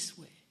feel this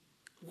way?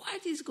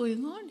 What is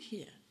going on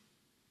here?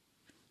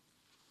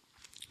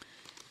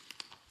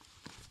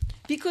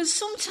 Because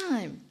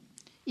sometimes,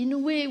 in a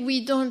way,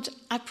 we don't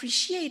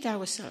appreciate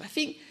ourselves. I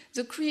think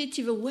the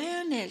creative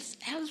awareness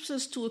helps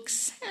us to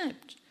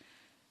accept,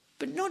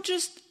 but not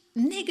just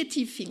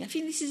negative things. I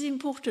think this is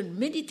important.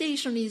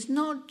 Meditation is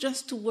not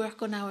just to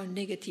work on our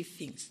negative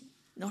things,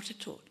 not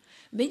at all.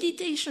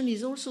 Meditation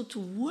is also to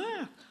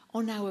work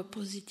on our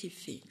positive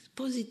things,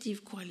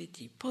 positive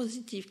quality,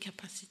 positive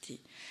capacity,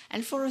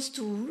 and for us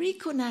to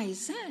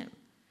recognize them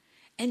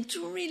and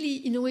to really,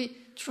 in a way,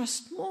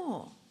 trust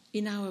more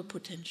in our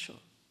potential.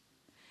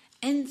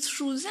 And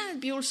through that,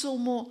 be also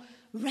more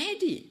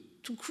ready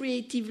to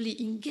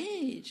creatively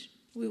engage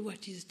with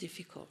what is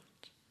difficult.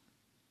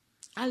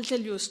 I'll tell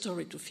you a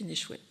story to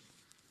finish with.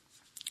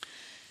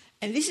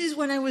 And this is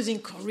when I was in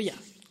Korea.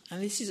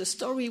 And this is a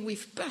story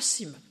with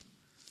persimmon,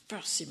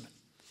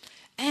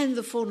 and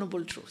the Four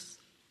Noble Truths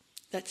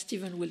that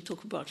Stephen will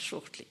talk about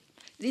shortly.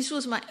 This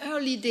was my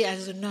early day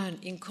as a nun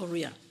in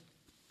Korea.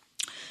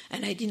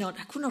 And I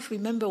could not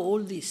remember all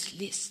these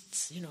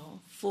lists,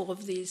 4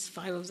 of this,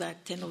 5 of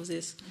that, 10 of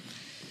this.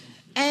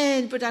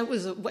 But I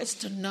was a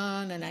Western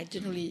nun, and I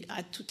generally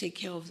had to take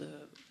care of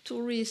the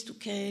tourists who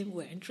came,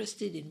 were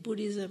interested in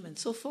Buddhism and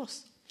so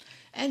forth.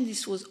 And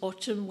this was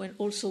autumn when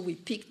also we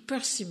picked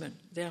persimmon.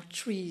 There are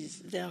trees,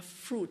 there are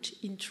fruit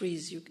in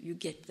trees you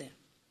get there.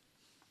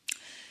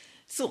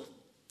 So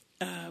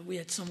we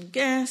had some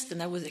guests,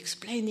 and I was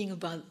explaining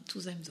to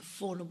them the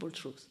Four Noble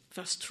Truths.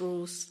 First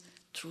truth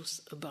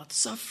about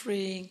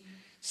suffering,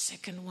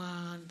 second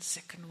one.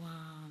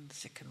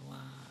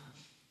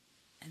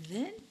 And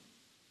then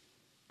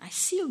I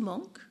see a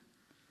monk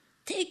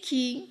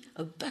taking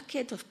a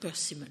bucket of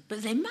persimmon.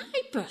 But they're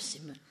my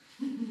persimmon.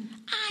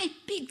 I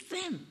picked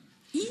them.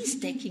 He's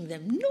taking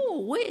them. No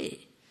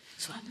way.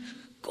 So I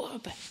go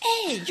up and,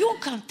 hey, you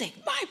can't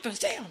take my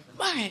persimmon.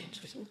 Mine.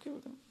 So I said, okay.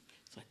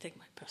 So I take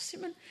my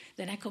persimmon.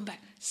 Then I come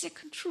back.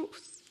 Second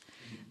truth.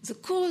 The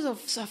cause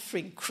of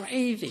suffering,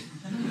 craving.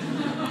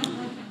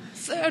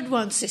 Third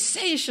one,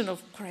 cessation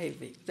of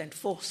craving. Then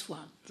fourth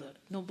one, the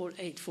Noble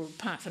Eightfold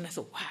Path. And I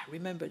thought, wow, I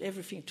remembered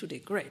everything today.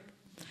 Great.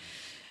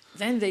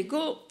 Then they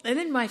go, and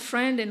then my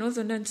friend,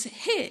 another nun, say,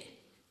 hey,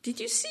 did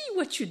you see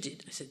what you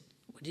did? I said,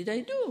 what did I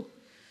do?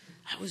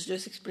 I was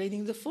just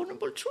explaining the Four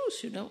Noble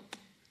Truths, And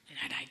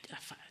I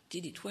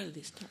did it well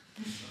this time.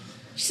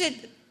 She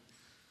said,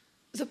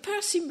 the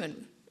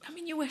persimmon,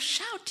 you were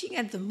shouting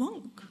at the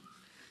monk.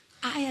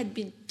 I had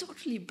been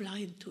totally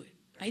blind to it.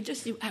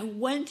 I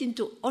went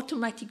into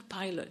automatic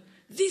pilot.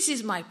 This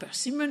is my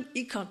persimmon,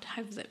 he can't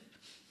have them.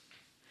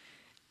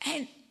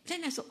 And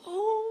then I thought,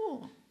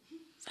 oh,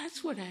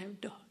 that's what I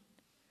have done.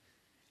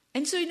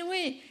 And so in a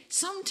way,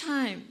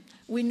 sometimes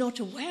we're not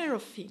aware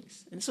of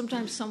things, and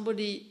sometimes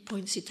somebody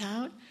points it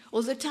out,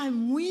 or the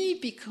time we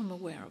become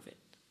aware of it.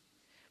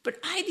 But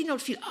I did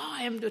not feel,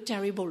 I am the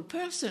terrible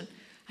person.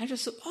 I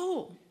just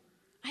thought,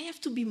 I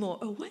have to be more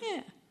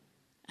aware.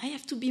 I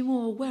have to be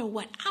more aware of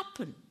what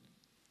happened.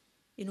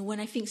 When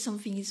I think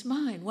something is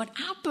mine, what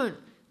happened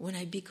when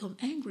I become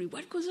angry?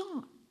 What goes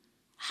on?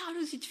 How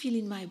does it feel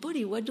in my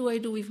body? What do I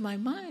do with my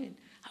mind?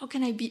 How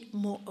can I be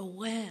more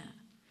aware?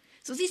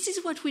 So this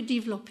is what we're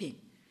developing.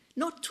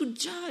 Not to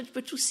judge,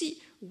 but to see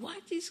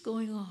what is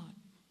going on.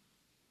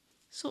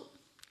 So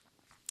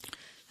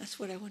that's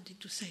what I wanted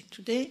to say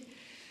today.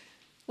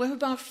 We have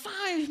about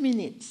 5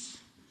 minutes.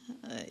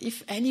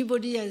 If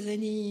anybody has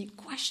any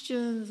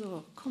questions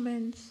or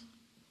comments.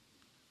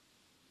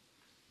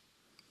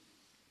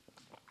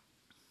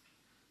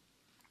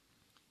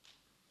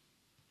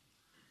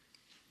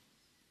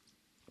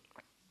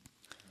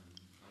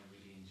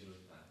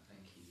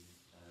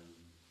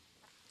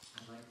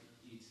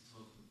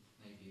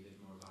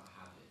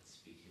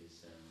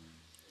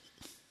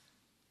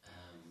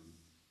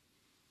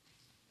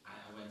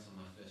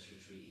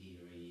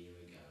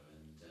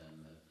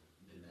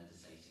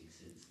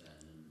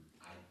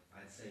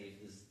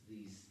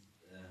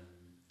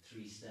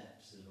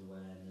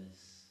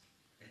 awareness,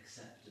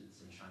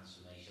 acceptance and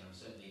transformation. I'm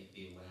certainly at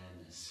the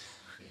awareness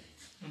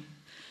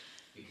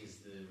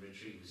because the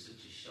retreat was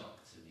such a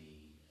shock to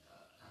me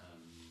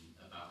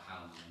about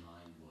how my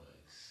mind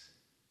works,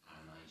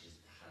 and I just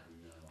had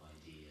no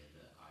idea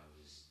that I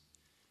was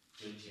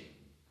judging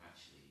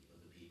actually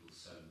other people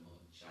so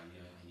much. I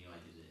knew I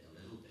did it a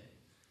little bit,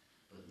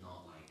 but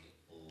not like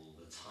all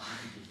the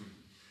time.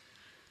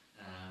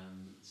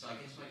 So I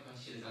guess my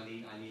question is, I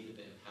need a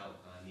bit of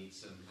help, and I need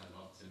some kind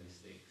of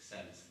optimistic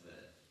sense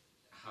that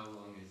how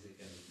long is it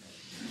going to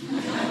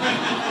take?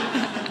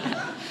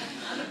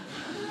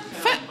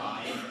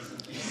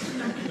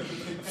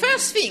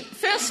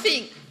 First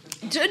thing,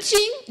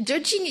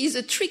 judging is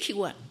a tricky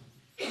one.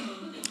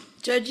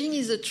 Judging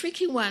is a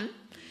tricky one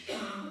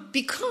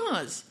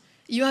because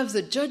you have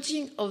the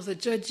judging of the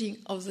judging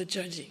of the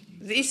judging.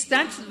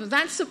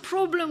 That's a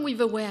problem with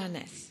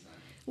awareness.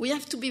 We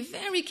have to be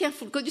very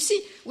careful because, you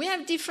see, we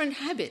have different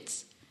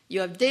habits.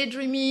 You have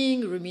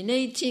daydreaming,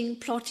 ruminating,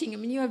 plotting. I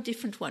mean, you have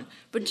different ones.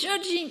 But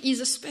judging is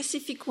a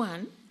specific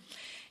one.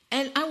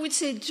 And I would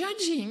say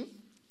judging,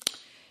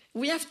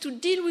 we have to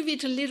deal with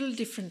it a little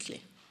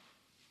differently.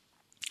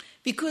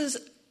 Because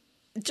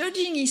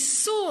judging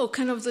is so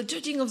kind of the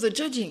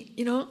judging,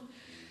 you know,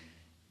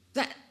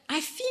 that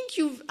I think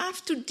you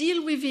have to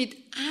deal with it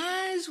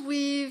as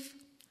with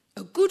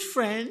a good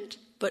friend,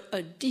 but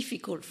a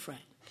difficult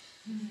friend.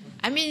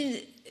 I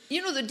mean,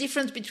 you know the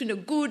difference between a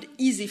good,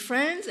 easy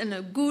friend and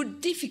a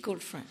good,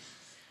 difficult friend.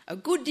 A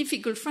good,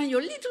 difficult friend,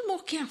 you're a little more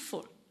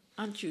careful,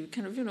 aren't you?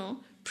 Kind of, you know,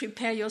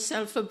 prepare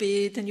yourself a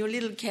bit and you're a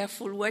little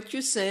careful what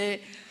you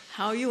say,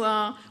 how you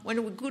are. When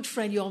a good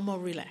friend, you're more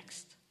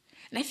relaxed.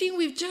 And I think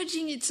with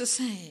judging, it's the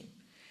same.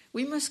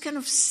 We must kind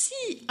of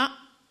see,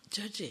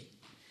 judging.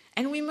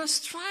 And we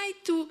must try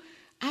to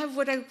have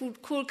what I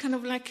would call kind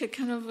of like a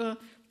kind of a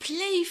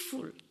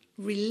playful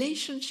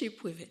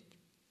relationship with it.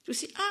 To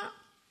see,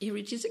 here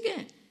it is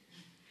again.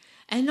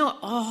 And not,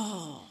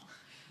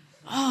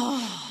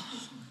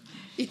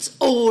 it's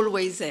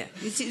always there.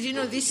 This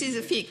is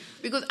the thing.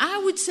 Because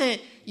I would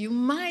say you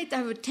might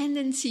have a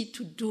tendency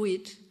to do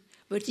it,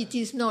 but it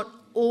is not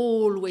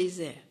always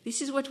there.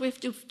 This is what we have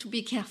to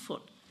be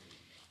careful.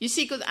 You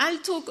see, because I'll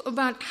talk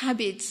about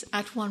habits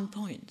at one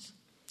point.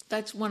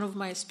 That's one of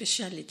my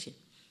speciality.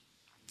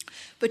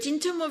 But in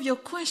terms of your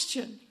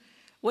question,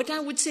 what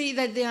I would say is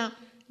that there are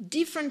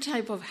different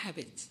types of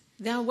habits.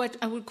 There are what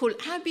I would call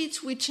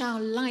habits which are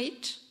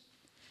light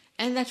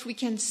and that we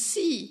can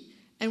see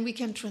and we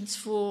can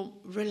transform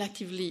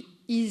relatively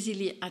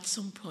easily at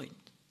some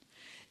point.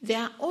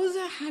 There are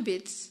other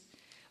habits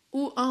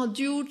who are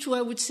due to,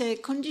 I would say,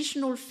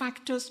 conditional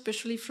factors,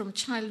 especially from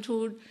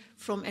childhood,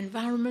 from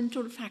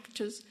environmental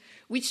factors,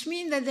 which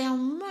mean that they are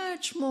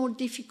much more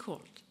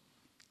difficult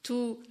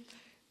to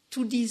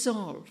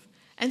dissolve.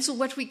 And so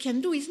what we can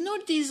do is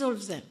not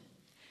dissolve them,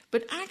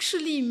 but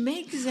actually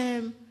make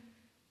them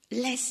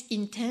less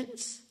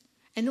intense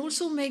and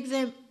also make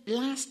them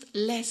last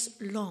less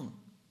long.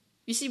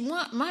 You see,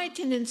 my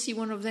tendency,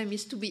 one of them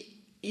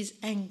is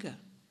anger.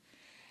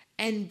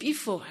 And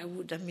before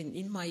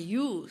in my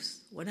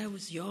youth, when I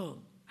was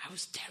young, I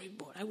was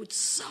terrible. I would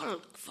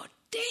sulk for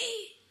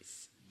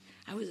days.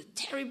 I was a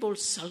terrible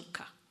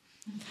sulker.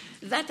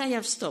 That I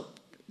have stopped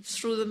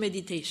through the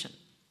meditation.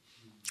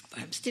 But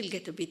I still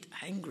get a bit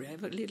angry. I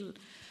have a little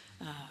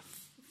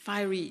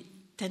fiery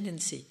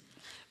tendency.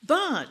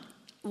 But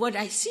what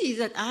I see is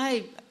that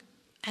I'm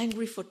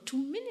angry for 2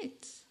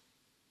 minutes.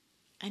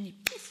 And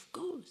it poof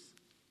goes.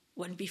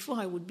 When before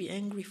I would be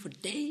angry for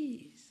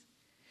days.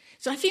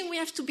 So I think we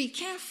have to be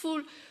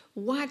careful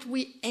what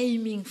we're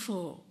aiming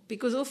for.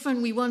 Because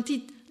often we want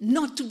it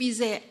not to be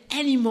there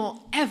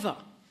anymore, ever.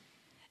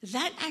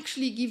 That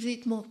actually gives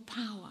it more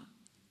power.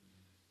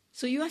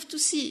 So you have to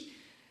see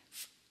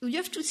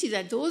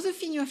that. The other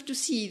thing you have to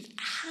see is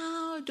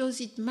how does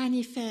it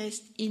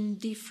manifest in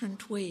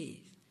different ways.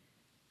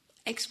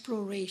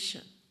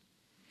 Exploration.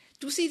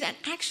 To see that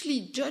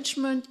actually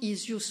judgment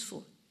is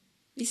useful.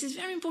 This is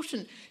very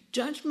important.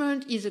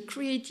 Judgment is a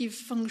creative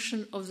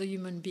function of the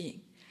human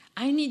being.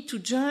 I need to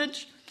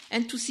judge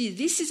and to see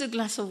this is a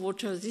glass of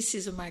water, this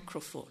is a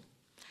microphone.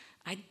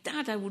 I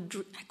doubt I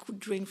could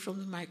drink from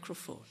the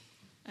microphone.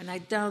 And I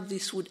doubt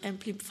this would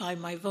amplify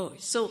my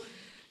voice. So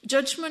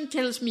judgment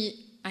tells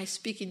me I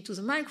speak into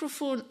the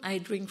microphone, I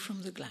drink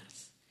from the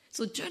glass.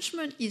 So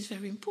judgment is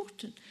very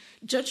important.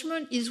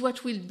 Judgment is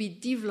what will be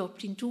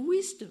developed into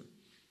wisdom.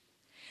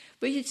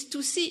 But it's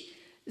to see,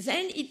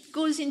 then it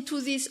goes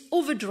into this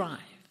overdrive,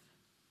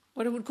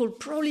 what I would call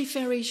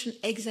proliferation,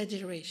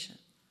 exaggeration.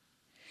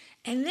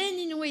 And then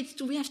in a way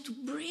we have to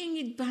bring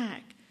it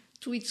back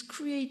to its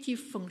creative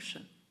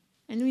function.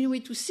 And in a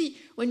way to see,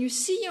 when you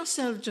see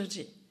yourself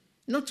judging,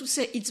 not to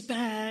say it's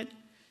bad,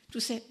 to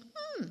say,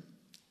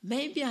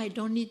 maybe I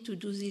don't need to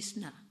do this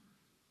now.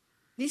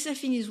 This, I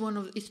think,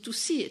 is to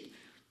see it.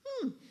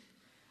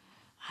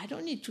 I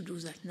don't need to do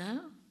that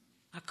now.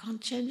 I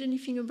can't change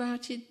anything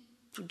about it.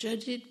 To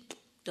judge it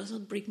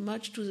doesn't bring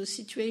much to the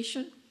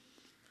situation.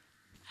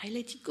 I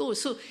let it go.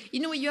 So,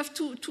 in a way, you have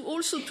to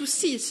also to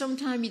see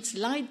sometimes it's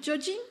light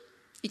judging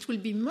It will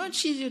be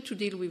much easier to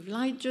deal with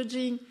light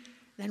judging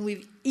than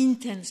with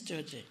intense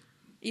judging.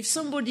 If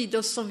somebody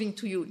does something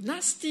to you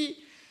nasty,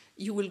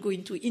 you will go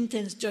into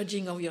intense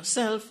judging of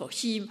yourself or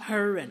him,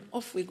 her, and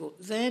off we go.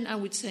 Then I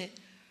would say,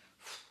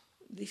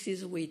 this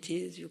is the way it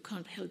is, you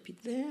can't help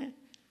it there.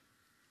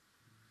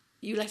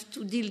 You'll have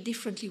to deal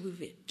differently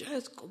with it.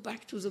 Just go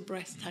back to the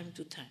breath time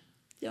to time.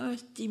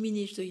 Just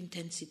diminish the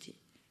intensity.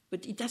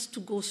 But it has to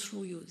go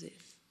through you,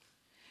 this.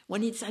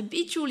 When it's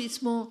habitual,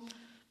 it's more,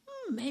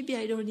 maybe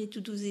I don't need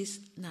to do this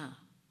now.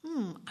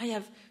 I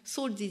have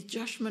thought this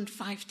judgment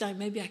 5 times,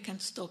 maybe I can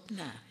stop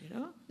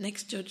now,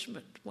 next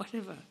judgment,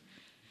 whatever.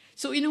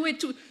 So in a way,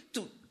 to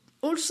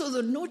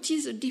also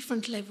notice a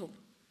different level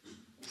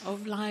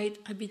of light,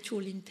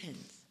 habitual,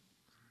 intense.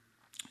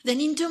 Then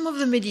in terms of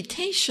the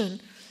meditation,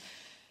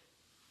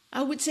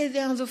 I would say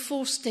there are the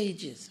 4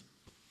 stages.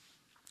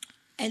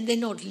 And they're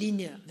not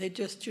linear. They're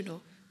just,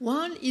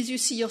 One is you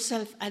see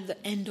yourself at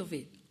the end of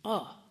it.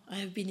 I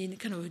have been in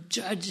kind of a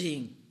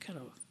judging, kind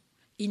of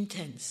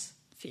intense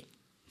thing.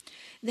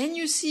 Then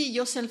you see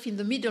yourself in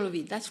the middle of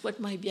it. That's what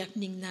might be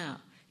happening now.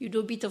 You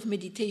do a bit of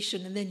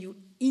meditation and then you're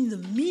in the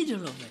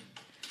middle of it.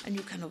 And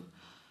you kind of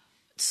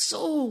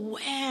so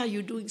aware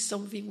you're doing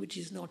something which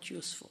is not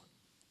useful.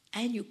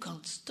 And you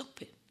can't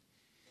stop it.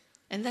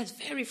 And that's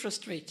very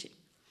frustrating.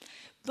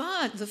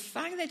 But the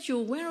fact that you're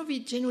aware of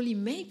it generally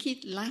make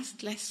it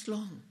last less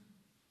long.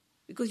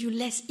 Because you're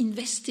less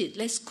invested,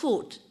 less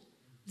caught.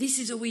 This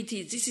is the way it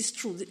is, this is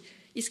true.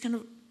 It's kind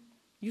of,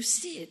 you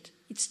see it.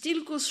 It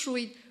still goes through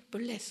it,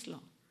 but less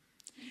long.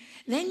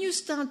 Then you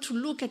start to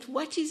look at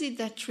what is it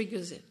that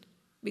triggers it.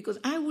 Because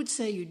I would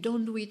say you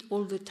don't do it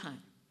all the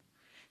time.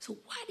 So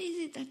what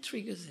is it that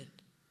triggers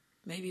it?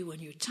 Maybe when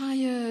you're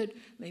tired,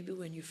 maybe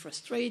when you're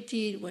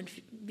frustrated, when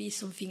be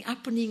something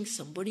happening,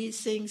 somebody is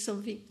saying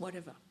something,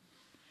 whatever.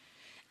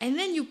 And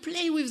then you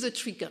play with the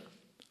trigger,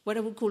 what I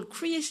would call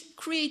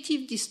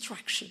creative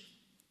distraction.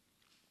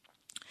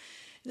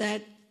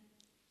 That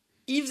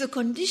if the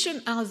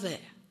conditions are there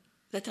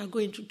that are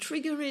going to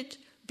trigger it,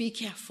 be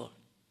careful.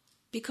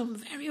 Become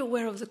very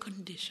aware of the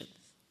conditions.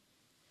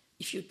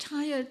 If you're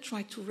tired,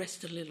 try to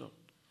rest a little.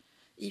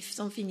 If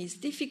something is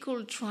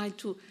difficult, try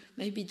to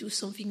maybe do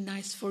something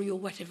nice for you or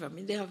whatever. I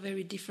mean, they are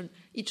very different.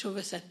 Each of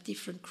us have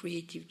different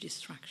creative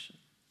distraction.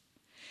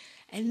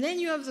 And then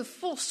you have the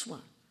 4th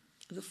one.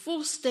 The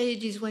 4th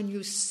stage is when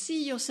you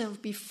see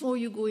yourself before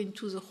you go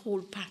into the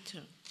whole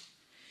pattern.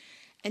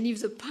 And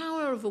if the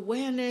power of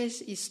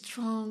awareness is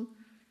strong,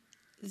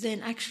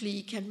 then actually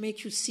it can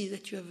make you see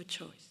that you have a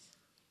choice.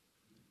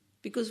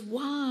 Because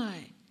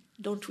why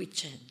don't we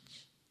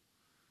change?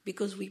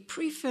 Because we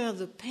prefer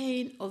the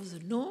pain of the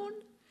known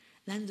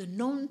than the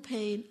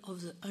non-pain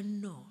of the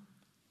unknown.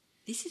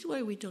 This is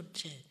why we don't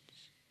change.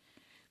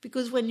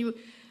 Because when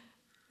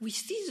we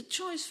see the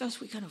choice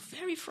first, we're kind of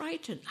very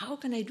frightened. How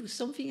can I do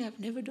something I've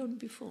never done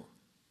before?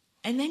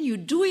 And then you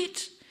do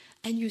it,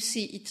 and you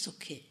see it's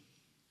okay.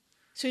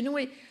 So in a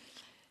way,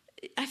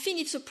 I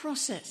think it's a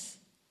process.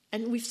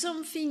 And with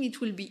something,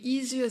 it will be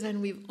easier than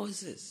with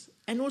others.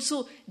 And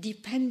also,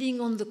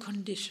 depending on the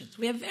conditions.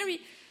 We are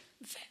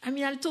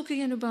I'll talk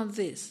again about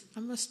this.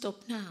 I must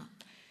stop now.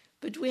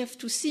 But we have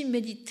to see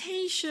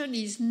meditation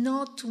is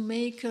not to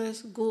make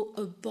us go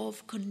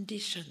above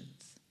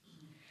conditions.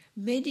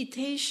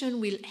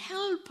 Meditation will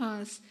help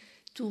us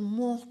to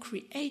more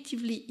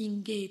creatively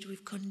engage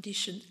with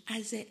conditions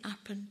as they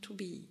happen to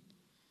be.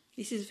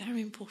 This is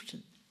very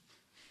important.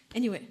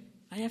 Anyway,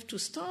 I have to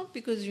stop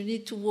because you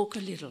need to walk a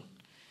little.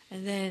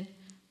 And then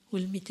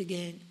we'll meet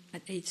again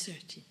at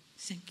 8:30.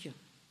 Thank you.